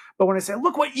 But when I say,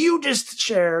 look what you just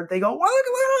shared, they go, well, look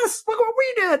at us. Look what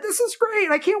we did. This is great.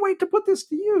 I can't wait to put this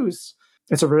to use.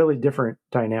 It's a really different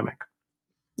dynamic.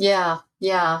 Yeah.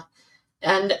 Yeah.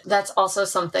 And that's also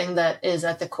something that is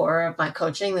at the core of my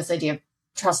coaching, this idea of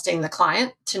trusting the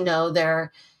client to know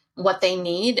what they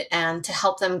need and to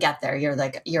help them get there.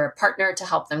 You're a partner to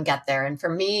help them get there. And for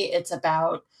me, it's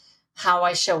about how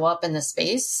I show up in the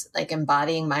space, like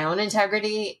embodying my own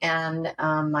integrity and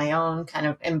my own kind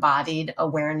of embodied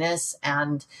awareness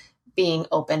and being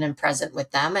open and present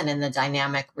with them and in the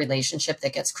dynamic relationship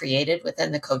that gets created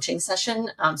within the coaching session,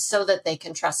 so that they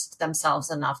can trust themselves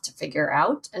enough to figure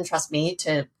out and trust me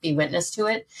to be witness to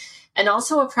it. And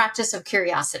also a practice of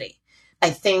curiosity.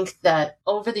 I think that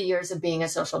over the years of being a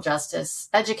social justice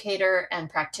educator and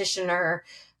practitioner,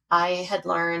 I had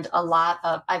learned a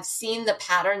lot I've seen the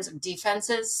patterns of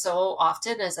defenses so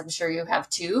often, as I'm sure you have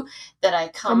too, that I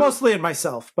come... Mostly in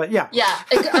myself, but yeah. Yeah,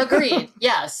 agreed.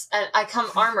 Yes. And I come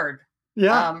armored,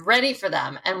 ready for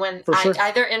them. And when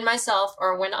either in myself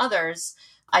or when others,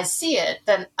 I see it,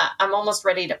 then I'm almost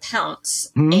ready to pounce.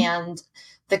 Mm-hmm. And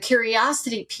the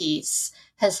curiosity piece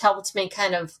has helped me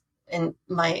kind of, in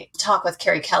my talk with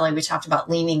Carrie Kelly, we talked about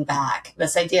leaning back,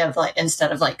 this idea of like,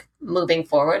 instead of like moving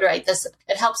forward, right?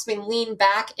 It helps me lean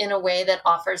back in a way that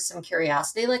offers some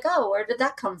curiosity, like, oh, where did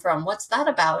that come from? What's that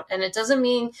about? And it doesn't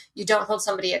mean you don't hold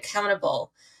somebody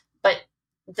accountable, but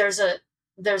there's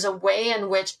a way in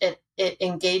which it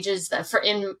engages them.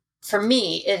 For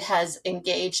me, it has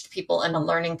engaged people in a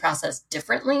learning process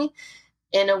differently,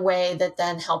 in a way that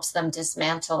then helps them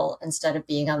dismantle instead of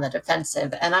being on the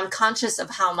defensive. And I'm conscious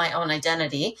of how my own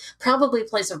identity probably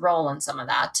plays a role in some of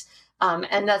that.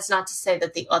 And that's not to say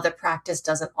that the other practice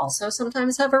doesn't also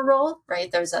sometimes have a role, right?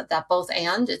 There's that both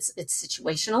and, it's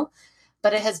situational,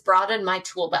 but it has broadened my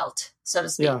tool belt, so to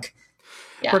speak.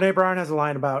 Yeah. Brene Brown has a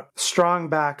line about strong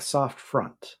back, soft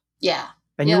front. Yeah.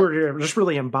 And you were just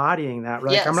really embodying that,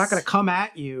 right? Yes. Like, I'm not going to come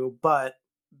at you, but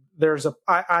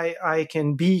I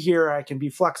can be here. I can be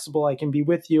flexible. I can be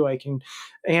with you.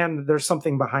 And there's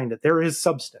something behind it. There is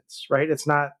substance, right? It's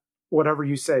not whatever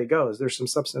you say goes. There's some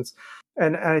substance.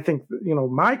 And I think,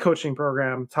 my coaching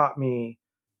program taught me,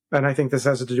 and I think this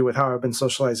has to do with how I've been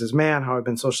socialized as a man, how I've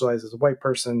been socialized as a white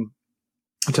person,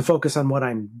 to focus on what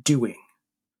I'm doing.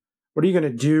 What are you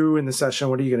going to do in the session?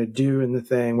 What are you going to do in the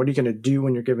thing? What are you going to do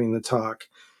when you're giving the talk?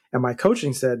 And my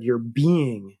coaching said, your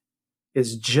being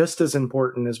is just as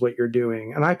important as what you're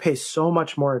doing. And I pay so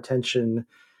much more attention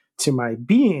to my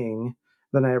being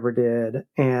than I ever did.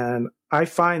 And I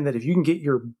find that if you can get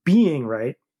your being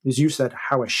right, as you said,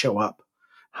 how I show up,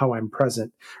 how I'm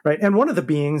present, right? And one of the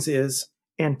beings is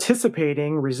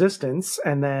anticipating resistance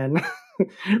and then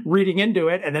reading into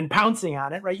it and then pouncing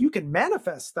on it, right? You can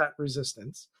manifest that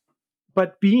resistance,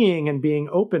 but being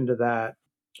open to that.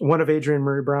 One of Adrienne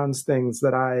Maree Brown's things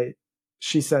that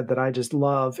she said that I just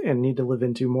love and need to live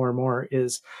into more and more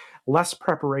is less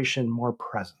preparation, more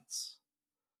presence.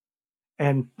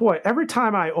 And boy, every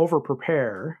time I over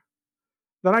prepare,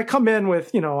 then I come in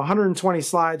with, 120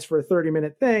 slides for a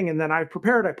 30-minute thing. And then I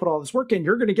prepared, I put all this work in,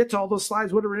 you're going to get to all those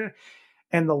slides, whatever.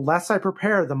 And the less I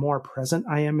prepare, the more present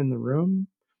I am in the room.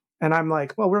 And I'm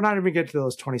like, well, we're not even getting to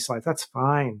those 20 slides. That's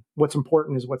fine. What's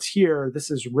important is what's here. This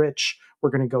is rich.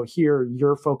 We're going to go here.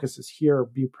 Your focus is here.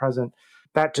 Be present.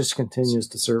 That just continues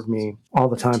to serve me all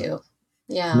the time. Me too.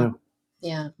 Yeah.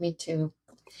 Yeah, me too.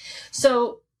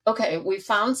 So, okay, we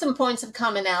found some points of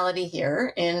commonality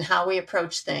here in how we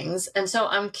approach things. And so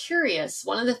I'm curious,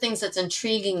 one of the things that's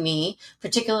intriguing me,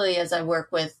 particularly as I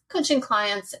work with coaching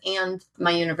clients and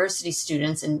my university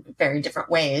students in very different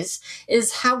ways,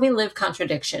 is how we live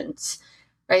contradictions.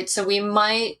 Right. So we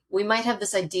might have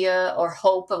this idea or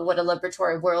hope of what a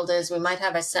liberatory world is. We might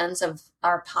have a sense of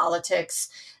our politics,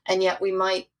 and yet we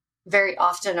might very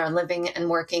often are living and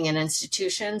working in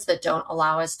institutions that don't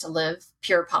allow us to live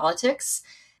pure politics.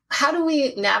 How do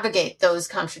we navigate those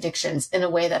contradictions in a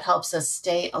way that helps us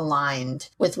stay aligned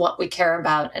with what we care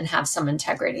about and have some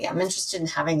integrity? I'm interested in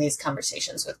having these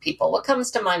conversations with people. What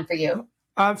comes to mind for you?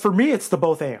 For me, it's the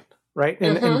both and, right?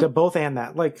 And the both and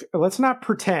that. Like, let's not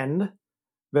pretend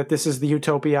that this is the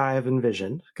utopia I have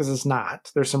envisioned, because it's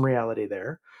not. There's some reality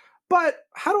there. But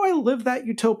how do I live that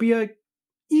utopia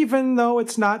even though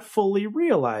it's not fully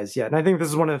realized yet? And I think this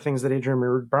is one of the things that Adrienne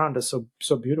Maree Brown does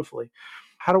so beautifully.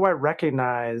 How do I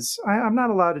recognize I'm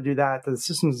not allowed to do that? The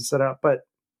system's are set up, but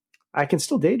I can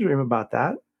still daydream about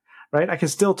that, right? I can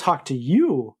still talk to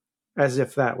you as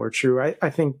if that were true. I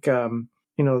think,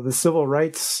 the civil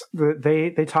rights,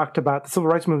 they talked about, the civil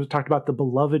rights movement talked about the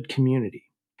beloved community,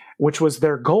 which was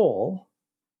their goal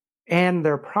and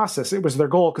their process. It was their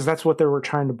goal because that's what they were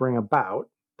trying to bring about,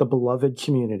 the beloved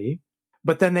community.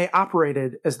 But then they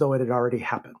operated as though it had already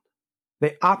happened.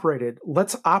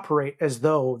 Let's operate as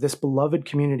though this beloved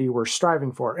community we're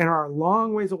striving for and are a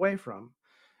long ways away from.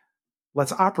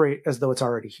 Let's operate as though it's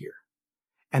already here.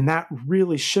 And that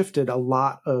really shifted a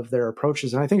lot of their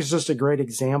approaches. And I think it's just a great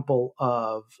example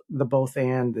of the both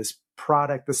and, this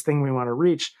product, this thing we want to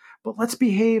reach, but let's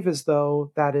behave as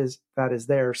though that is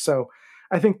there. So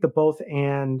I think the both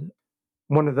and,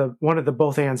 one of the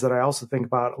both ands that I also think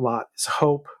about a lot is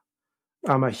hope.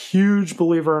 I'm a huge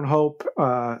believer in hope.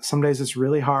 Some days it's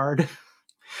really hard,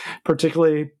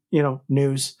 particularly,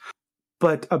 news,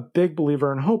 but a big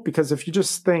believer in hope, because if you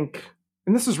just think,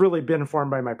 and this has really been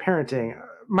informed by my parenting,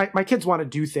 my kids want to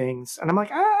do things. And I'm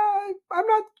like, I'm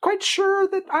not quite sure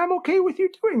that I'm okay with you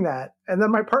doing that. And then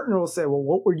my partner will say, well,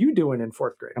 what were you doing in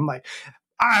fourth grade? I'm like,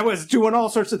 I was doing all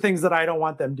sorts of things that I don't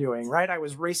want them doing, right? I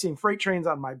was racing freight trains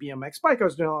on my BMX bike. I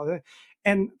was doing all that.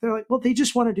 And they're like, well, they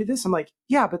just want to do this. I'm like,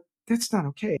 yeah, but that's not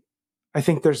okay. I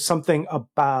think there's something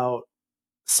about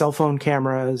cell phone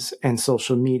cameras and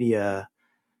social media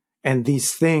and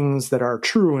these things that are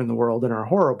true in the world and are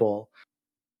horrible.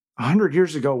 100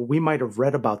 years ago, we might have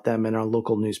read about them in our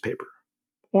local newspaper,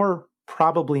 or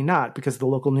probably not, because the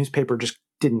local newspaper just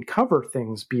didn't cover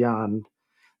things beyond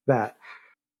that.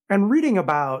 And reading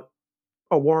about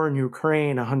a war in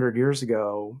Ukraine 100 years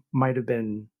ago might have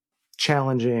been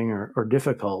challenging or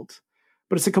difficult,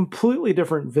 but it's a completely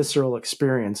different visceral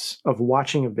experience of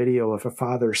watching a video of a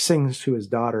father sings to his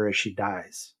daughter as she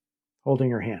dies, holding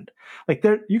her hand. Like,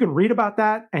 you can read about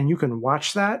that and you can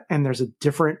watch that, and there's a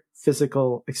different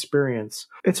physical experience.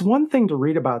 It's one thing to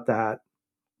read about that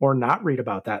or not read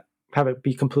about that, have it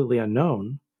be completely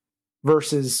unknown,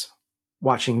 versus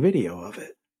watching video of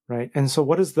it, right? And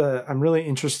so I'm really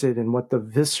interested in what the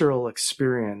visceral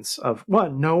experience of,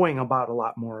 one, knowing about a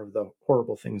lot more of the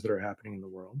horrible things that are happening in the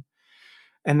world,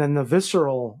 and then the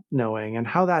visceral knowing and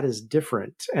how that is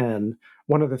different. And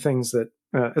one of the things that,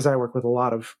 as I work with a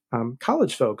lot of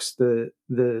college folks, the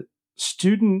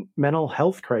student mental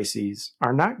health crises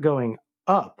are not going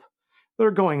up.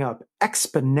 They're going up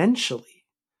exponentially.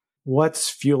 What's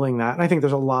fueling that? And I think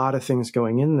there's a lot of things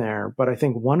going in there, but I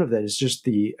think one of it is just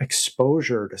the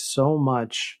exposure to so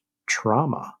much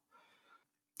trauma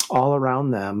all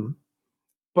around them.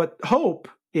 But hope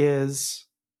is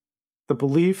the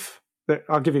belief that,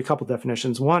 I'll give you a couple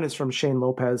definitions. One is from Shane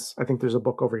Lopez. I think there's a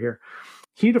book over here.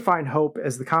 He defined hope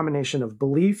as the combination of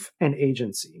belief and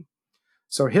agency.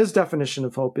 So his definition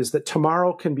of hope is that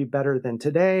tomorrow can be better than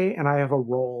today, and I have a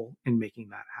role in making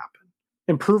that happen.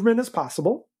 Improvement is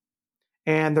possible,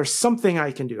 and there's something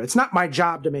I can do. It's not my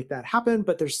job to make that happen,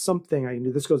 but there's something I can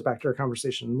do. This goes back to our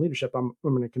conversation in leadership. I'm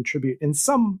going to contribute in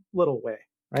some little way,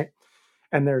 right?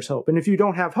 And there's hope. And if you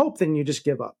don't have hope, then you just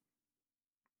give up.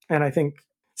 And I think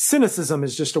cynicism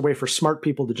is just a way for smart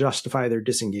people to justify their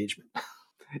disengagement.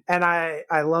 And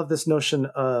I love this notion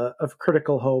of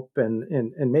critical hope,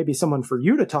 and maybe someone for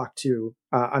you to talk to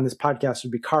on this podcast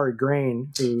would be Kari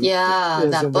Grain.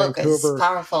 That book Vancouver. Is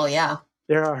powerful. Yeah,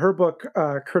 her book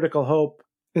Critical Hope,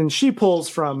 and she pulls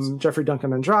from Jeffrey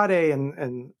Duncan Andrade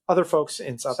and other folks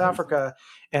in South Africa.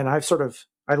 And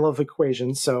I love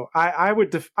equations, so I would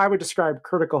describe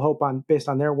critical hope based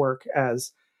on their work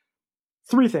as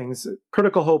three things.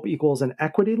 Critical hope equals an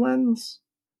equity lens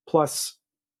plus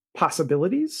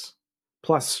possibilities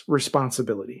plus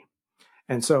responsibility.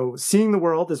 And so seeing the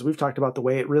world, as we've talked about, the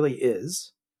way it really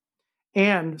is,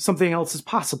 and something else is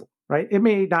possible, right? It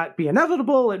may not be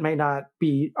inevitable, it may not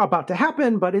be about to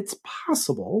happen, but it's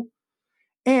possible.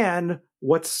 And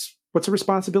what's a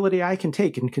responsibility I can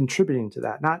take in contributing to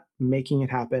that, not making it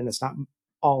happen. It's not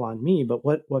all on me, but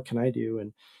what can I do?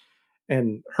 And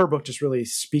her book just really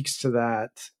speaks to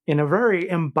that in a very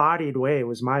embodied way,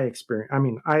 was my experience. I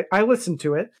mean, I listened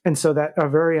to it. And so that a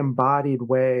very embodied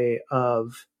way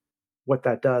of what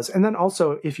that does. And then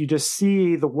also, if you just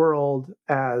see the world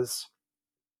as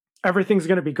everything's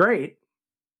going to be great,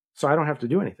 so I don't have to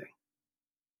do anything,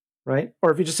 right?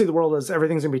 Or if you just see the world as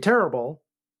everything's going to be terrible,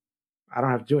 I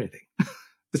don't have to do anything.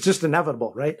 It's just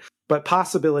inevitable, right? But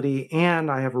possibility,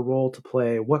 and I have a role to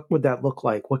play. What would that look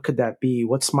like? What could that be?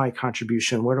 What's my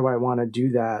contribution? Where do I want to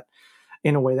do that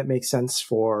in a way that makes sense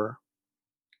for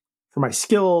my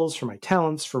skills, for my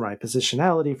talents, for my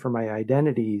positionality, for my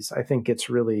identities? I think it's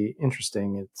really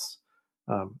interesting. It's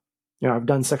I've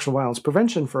done sexual violence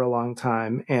prevention for a long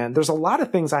time, and there's a lot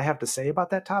of things I have to say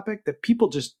about that topic that people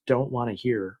just don't want to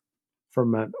hear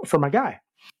from a guy.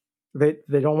 They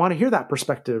don't want to hear that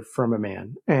perspective from a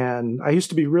man. And I used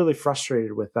to be really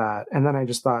frustrated with that. And then I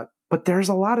just thought, but there's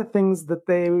a lot of things that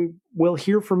they will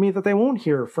hear from me that they won't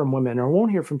hear from women or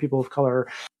won't hear from people of color.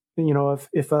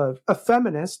 If a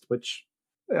feminist, which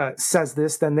says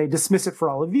this, then they dismiss it for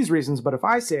all of these reasons. But if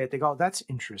I say it, they go, that's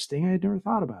interesting. I had never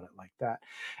thought about it like that.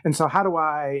 And so how do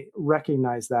I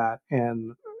recognize that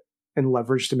and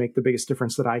leverage to make the biggest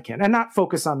difference that I can, and not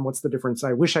focus on what's the difference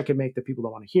I wish I could make that people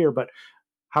don't want to hear, but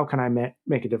how can I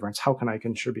make a difference? How can I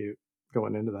contribute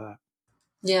going into that?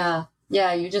 Yeah.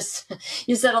 Yeah. You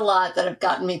said a lot that have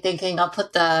gotten me thinking. I'll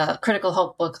put the Critical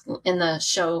Hope book in the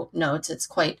show notes. It's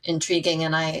quite intriguing.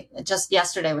 And I just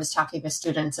yesterday was talking to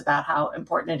students about how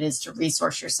important it is to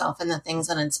resource yourself in the things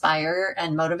that inspire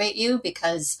and motivate you,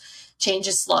 because change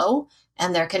is slow.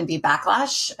 And there can be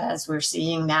backlash, as we're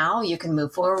seeing now. You can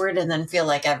move forward and then feel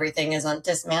like everything is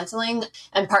dismantling.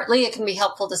 And partly it can be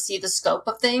helpful to see the scope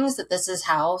of things, that this is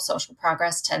how social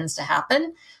progress tends to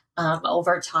happen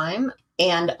over time.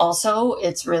 And also,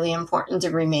 it's really important to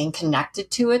remain connected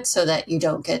to it so that you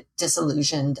don't get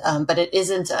disillusioned. But it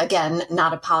isn't, again,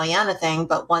 not a Pollyanna thing,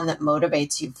 but one that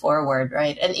motivates you forward,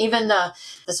 right? And even the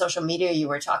social media you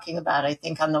were talking about, I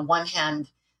think on the one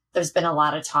hand, there's been a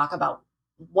lot of talk about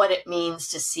what it means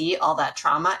to see all that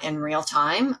trauma in real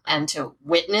time and to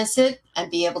witness it and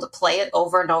be able to play it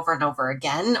over and over and over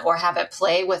again, or have it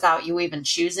play without you even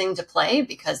choosing to play,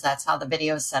 because that's how the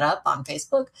video is set up on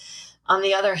Facebook. On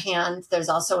the other hand, there's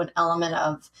also an element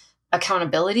of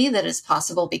accountability that is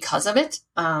possible because of it,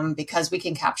 because we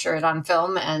can capture it on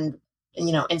film, and,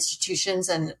 institutions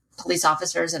and police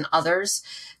officers and others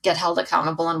get held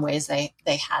accountable in ways they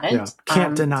hadn't. Yeah.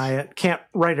 Can't deny it. Can't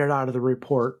write it out of the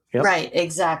report. Yep. Right,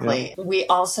 exactly. Yep. We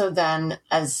also then,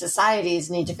 as societies,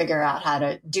 need to figure out how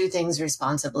to do things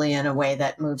responsibly in a way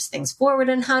that moves things forward,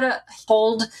 and how to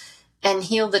hold and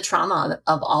heal the trauma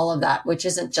of all of that, which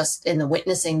isn't just in the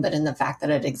witnessing, but in the fact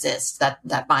that it exists,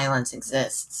 that violence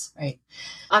exists, right?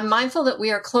 I'm mindful that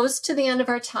we are close to the end of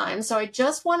our time. So I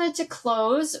just wanted to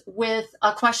close with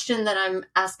a question that I'm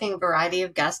asking a variety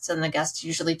of guests, and the guests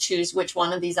usually choose which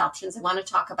one of these options they want to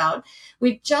talk about.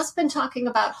 We've just been talking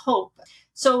about hope.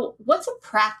 So what's a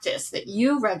practice that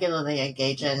you regularly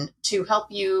engage in to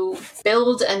help you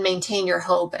build and maintain your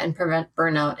hope and prevent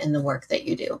burnout in the work that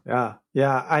you do?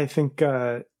 Yeah. I think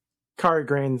Kari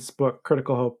Grain's book,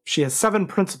 Critical Hope, she has 7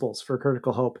 principles for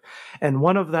critical hope. And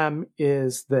one of them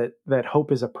is that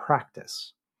hope is a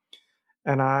practice.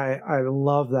 And I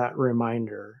love that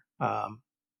reminder,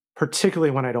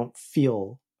 particularly when I don't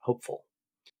feel hopeful.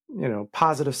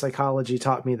 Positive psychology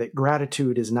taught me that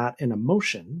gratitude is not an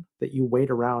emotion that you wait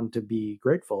around to be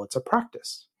grateful. It's a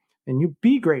practice, and you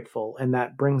be grateful, and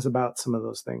that brings about some of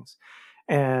those things.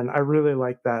 And I really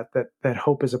like that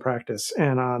hope is a practice.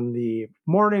 And on the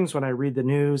mornings when I read the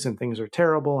news and things are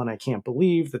terrible, and I can't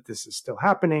believe that this is still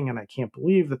happening, and I can't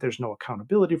believe that there's no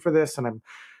accountability for this, and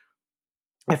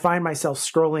I find myself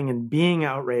scrolling and being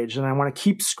outraged, and I want to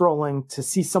keep scrolling to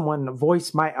see someone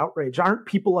voice my outrage. Aren't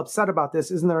people upset about this?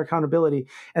 Isn't there accountability?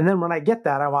 And then when I get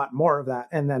that, I want more of that.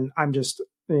 And then I'm just,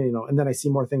 and then I see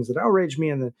more things that outrage me.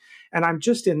 And I'm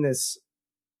just in this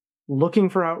looking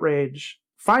for outrage,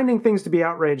 finding things to be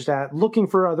outraged at, looking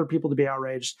for other people to be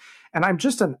outraged. And I'm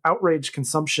just an outrage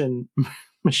consumption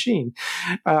machine,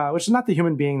 which is not the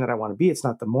human being that I want to be. It's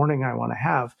not the morning I want to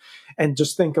have. And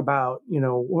just think about,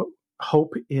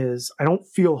 hope is, I don't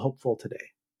feel hopeful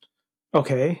today.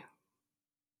 Okay,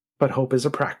 but hope is a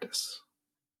practice.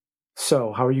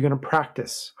 So how are you going to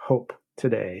practice hope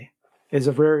today is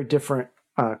a very different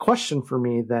question for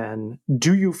me than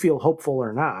do you feel hopeful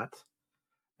or not,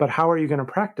 but how are you going to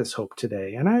practice hope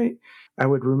today? And I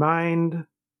would remind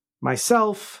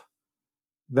myself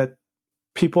that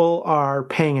people are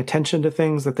paying attention to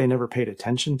things that they never paid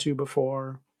attention to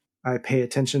before. I pay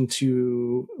attention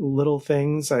to little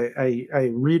things. I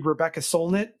read Rebecca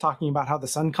Solnit talking about how the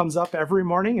sun comes up every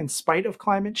morning in spite of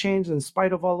climate change, in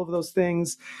spite of all of those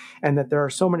things, and that there are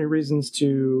so many reasons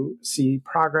to see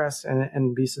progress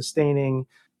and be sustaining,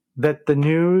 that the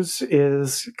news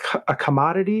is a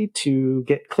commodity to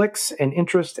get clicks and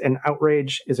interest, and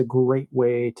outrage is a great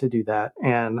way to do that.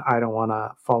 And I don't want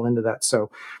to fall into that. So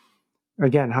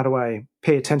again, how do I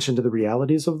pay attention to the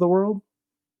realities of the world?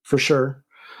 For sure.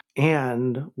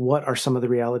 And what are some of the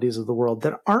realities of the world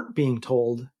that aren't being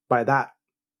told by that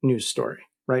news story,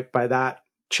 right? By that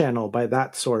channel, by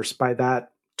that source, by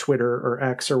that Twitter or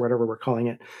X or whatever we're calling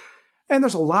it. And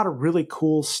there's a lot of really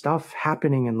cool stuff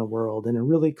happening in the world and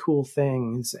really cool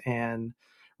things. And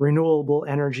renewable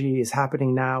energy is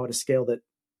happening now at a scale that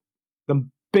the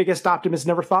biggest optimists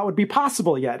never thought would be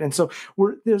possible yet. And so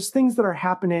there's things that are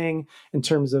happening in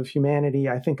terms of humanity.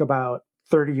 I think about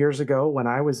 30 years ago when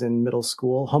I was in middle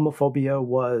school, homophobia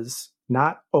was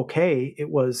not okay. It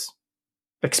was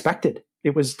expected.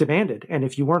 It was demanded. And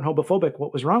if you weren't homophobic,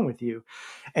 what was wrong with you?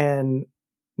 And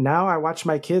now I watch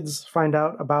my kids find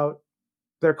out about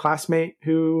their classmate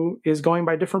who is going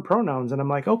by different pronouns. And I'm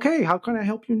like, okay, how can I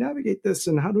help you navigate this?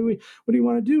 And what do you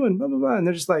want to do? And blah, blah, blah. And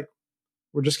they're just like,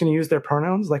 we're just going to use their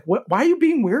pronouns. Like, why are you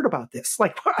being weird about this?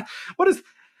 Like, what is,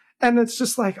 and it's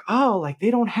just like, oh, like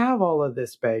they don't have all of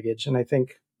this baggage. And I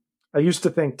used to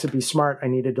think to be smart, I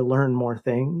needed to learn more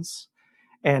things.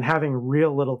 And having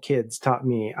real little kids taught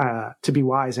me to be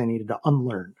wise, I needed to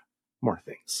unlearn more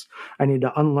things. I needed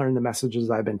to unlearn the messages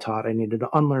I've been taught. I needed to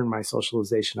unlearn my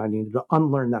socialization. I needed to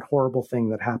unlearn that horrible thing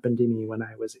that happened to me when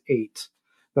I was 8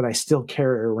 that I still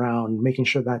carry around, making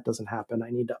sure that doesn't happen. I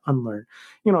need to unlearn.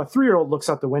 You know, a 3-year-old looks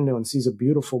out the window and sees a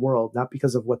beautiful world, not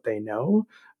because of what they know,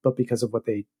 but because of what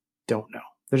they don't know.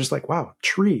 They're just like, wow,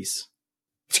 trees.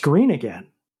 It's green again.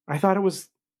 I thought it was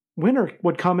winter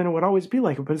would come and it would always be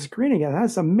like it, but it's green again.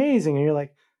 That's amazing. And you're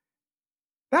like,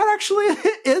 that actually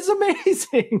is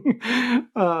amazing.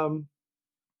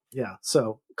 Yeah.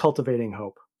 So cultivating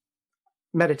hope.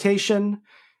 Meditation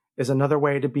is another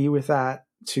way to be with that,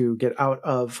 to get out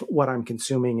of what I'm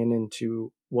consuming and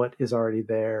into what is already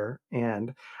there.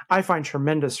 And I find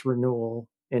tremendous renewal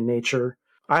in nature.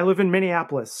 I live in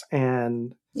Minneapolis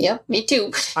and yep, me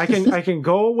too. I can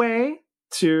go away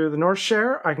to the North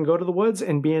Shore. I can go to the woods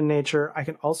and be in nature. I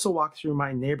can also walk through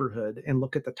my neighborhood and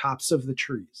look at the tops of the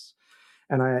trees.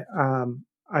 And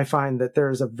I find that there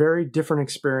is a very different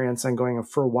experience on going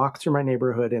for a walk through my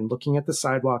neighborhood and looking at the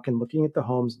sidewalk and looking at the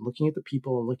homes and looking at the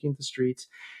people and looking at the streets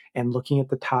and looking at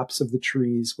the tops of the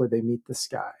trees where they meet the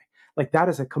sky. Like that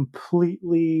is a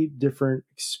completely different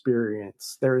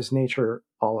experience. There is nature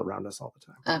all around us all the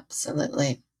time.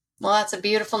 Absolutely. Well, that's a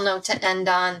beautiful note to end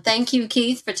on. Thank you,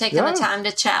 Keith, for taking the time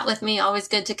to chat with me. Always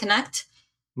good to connect.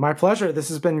 My pleasure. This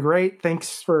has been great.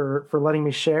 Thanks for letting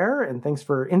me share, and thanks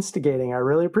for instigating. I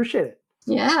really appreciate it.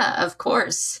 Yeah, of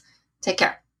course. Take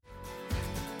care.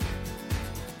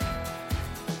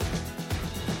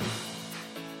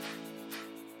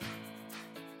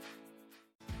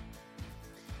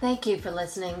 Thank you for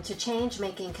listening to Change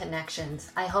Making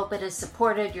Connections. I hope it has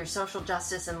supported your social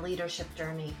justice and leadership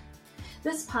journey.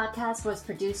 This podcast was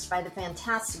produced by the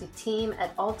fantastic team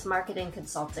at Alt Marketing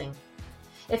Consulting.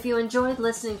 If you enjoyed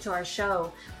listening to our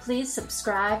show, please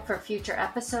subscribe for future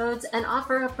episodes and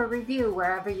offer up a review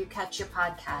wherever you catch your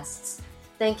podcasts.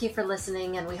 Thank you for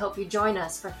listening, and we hope you join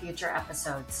us for future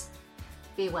episodes.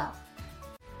 Be well.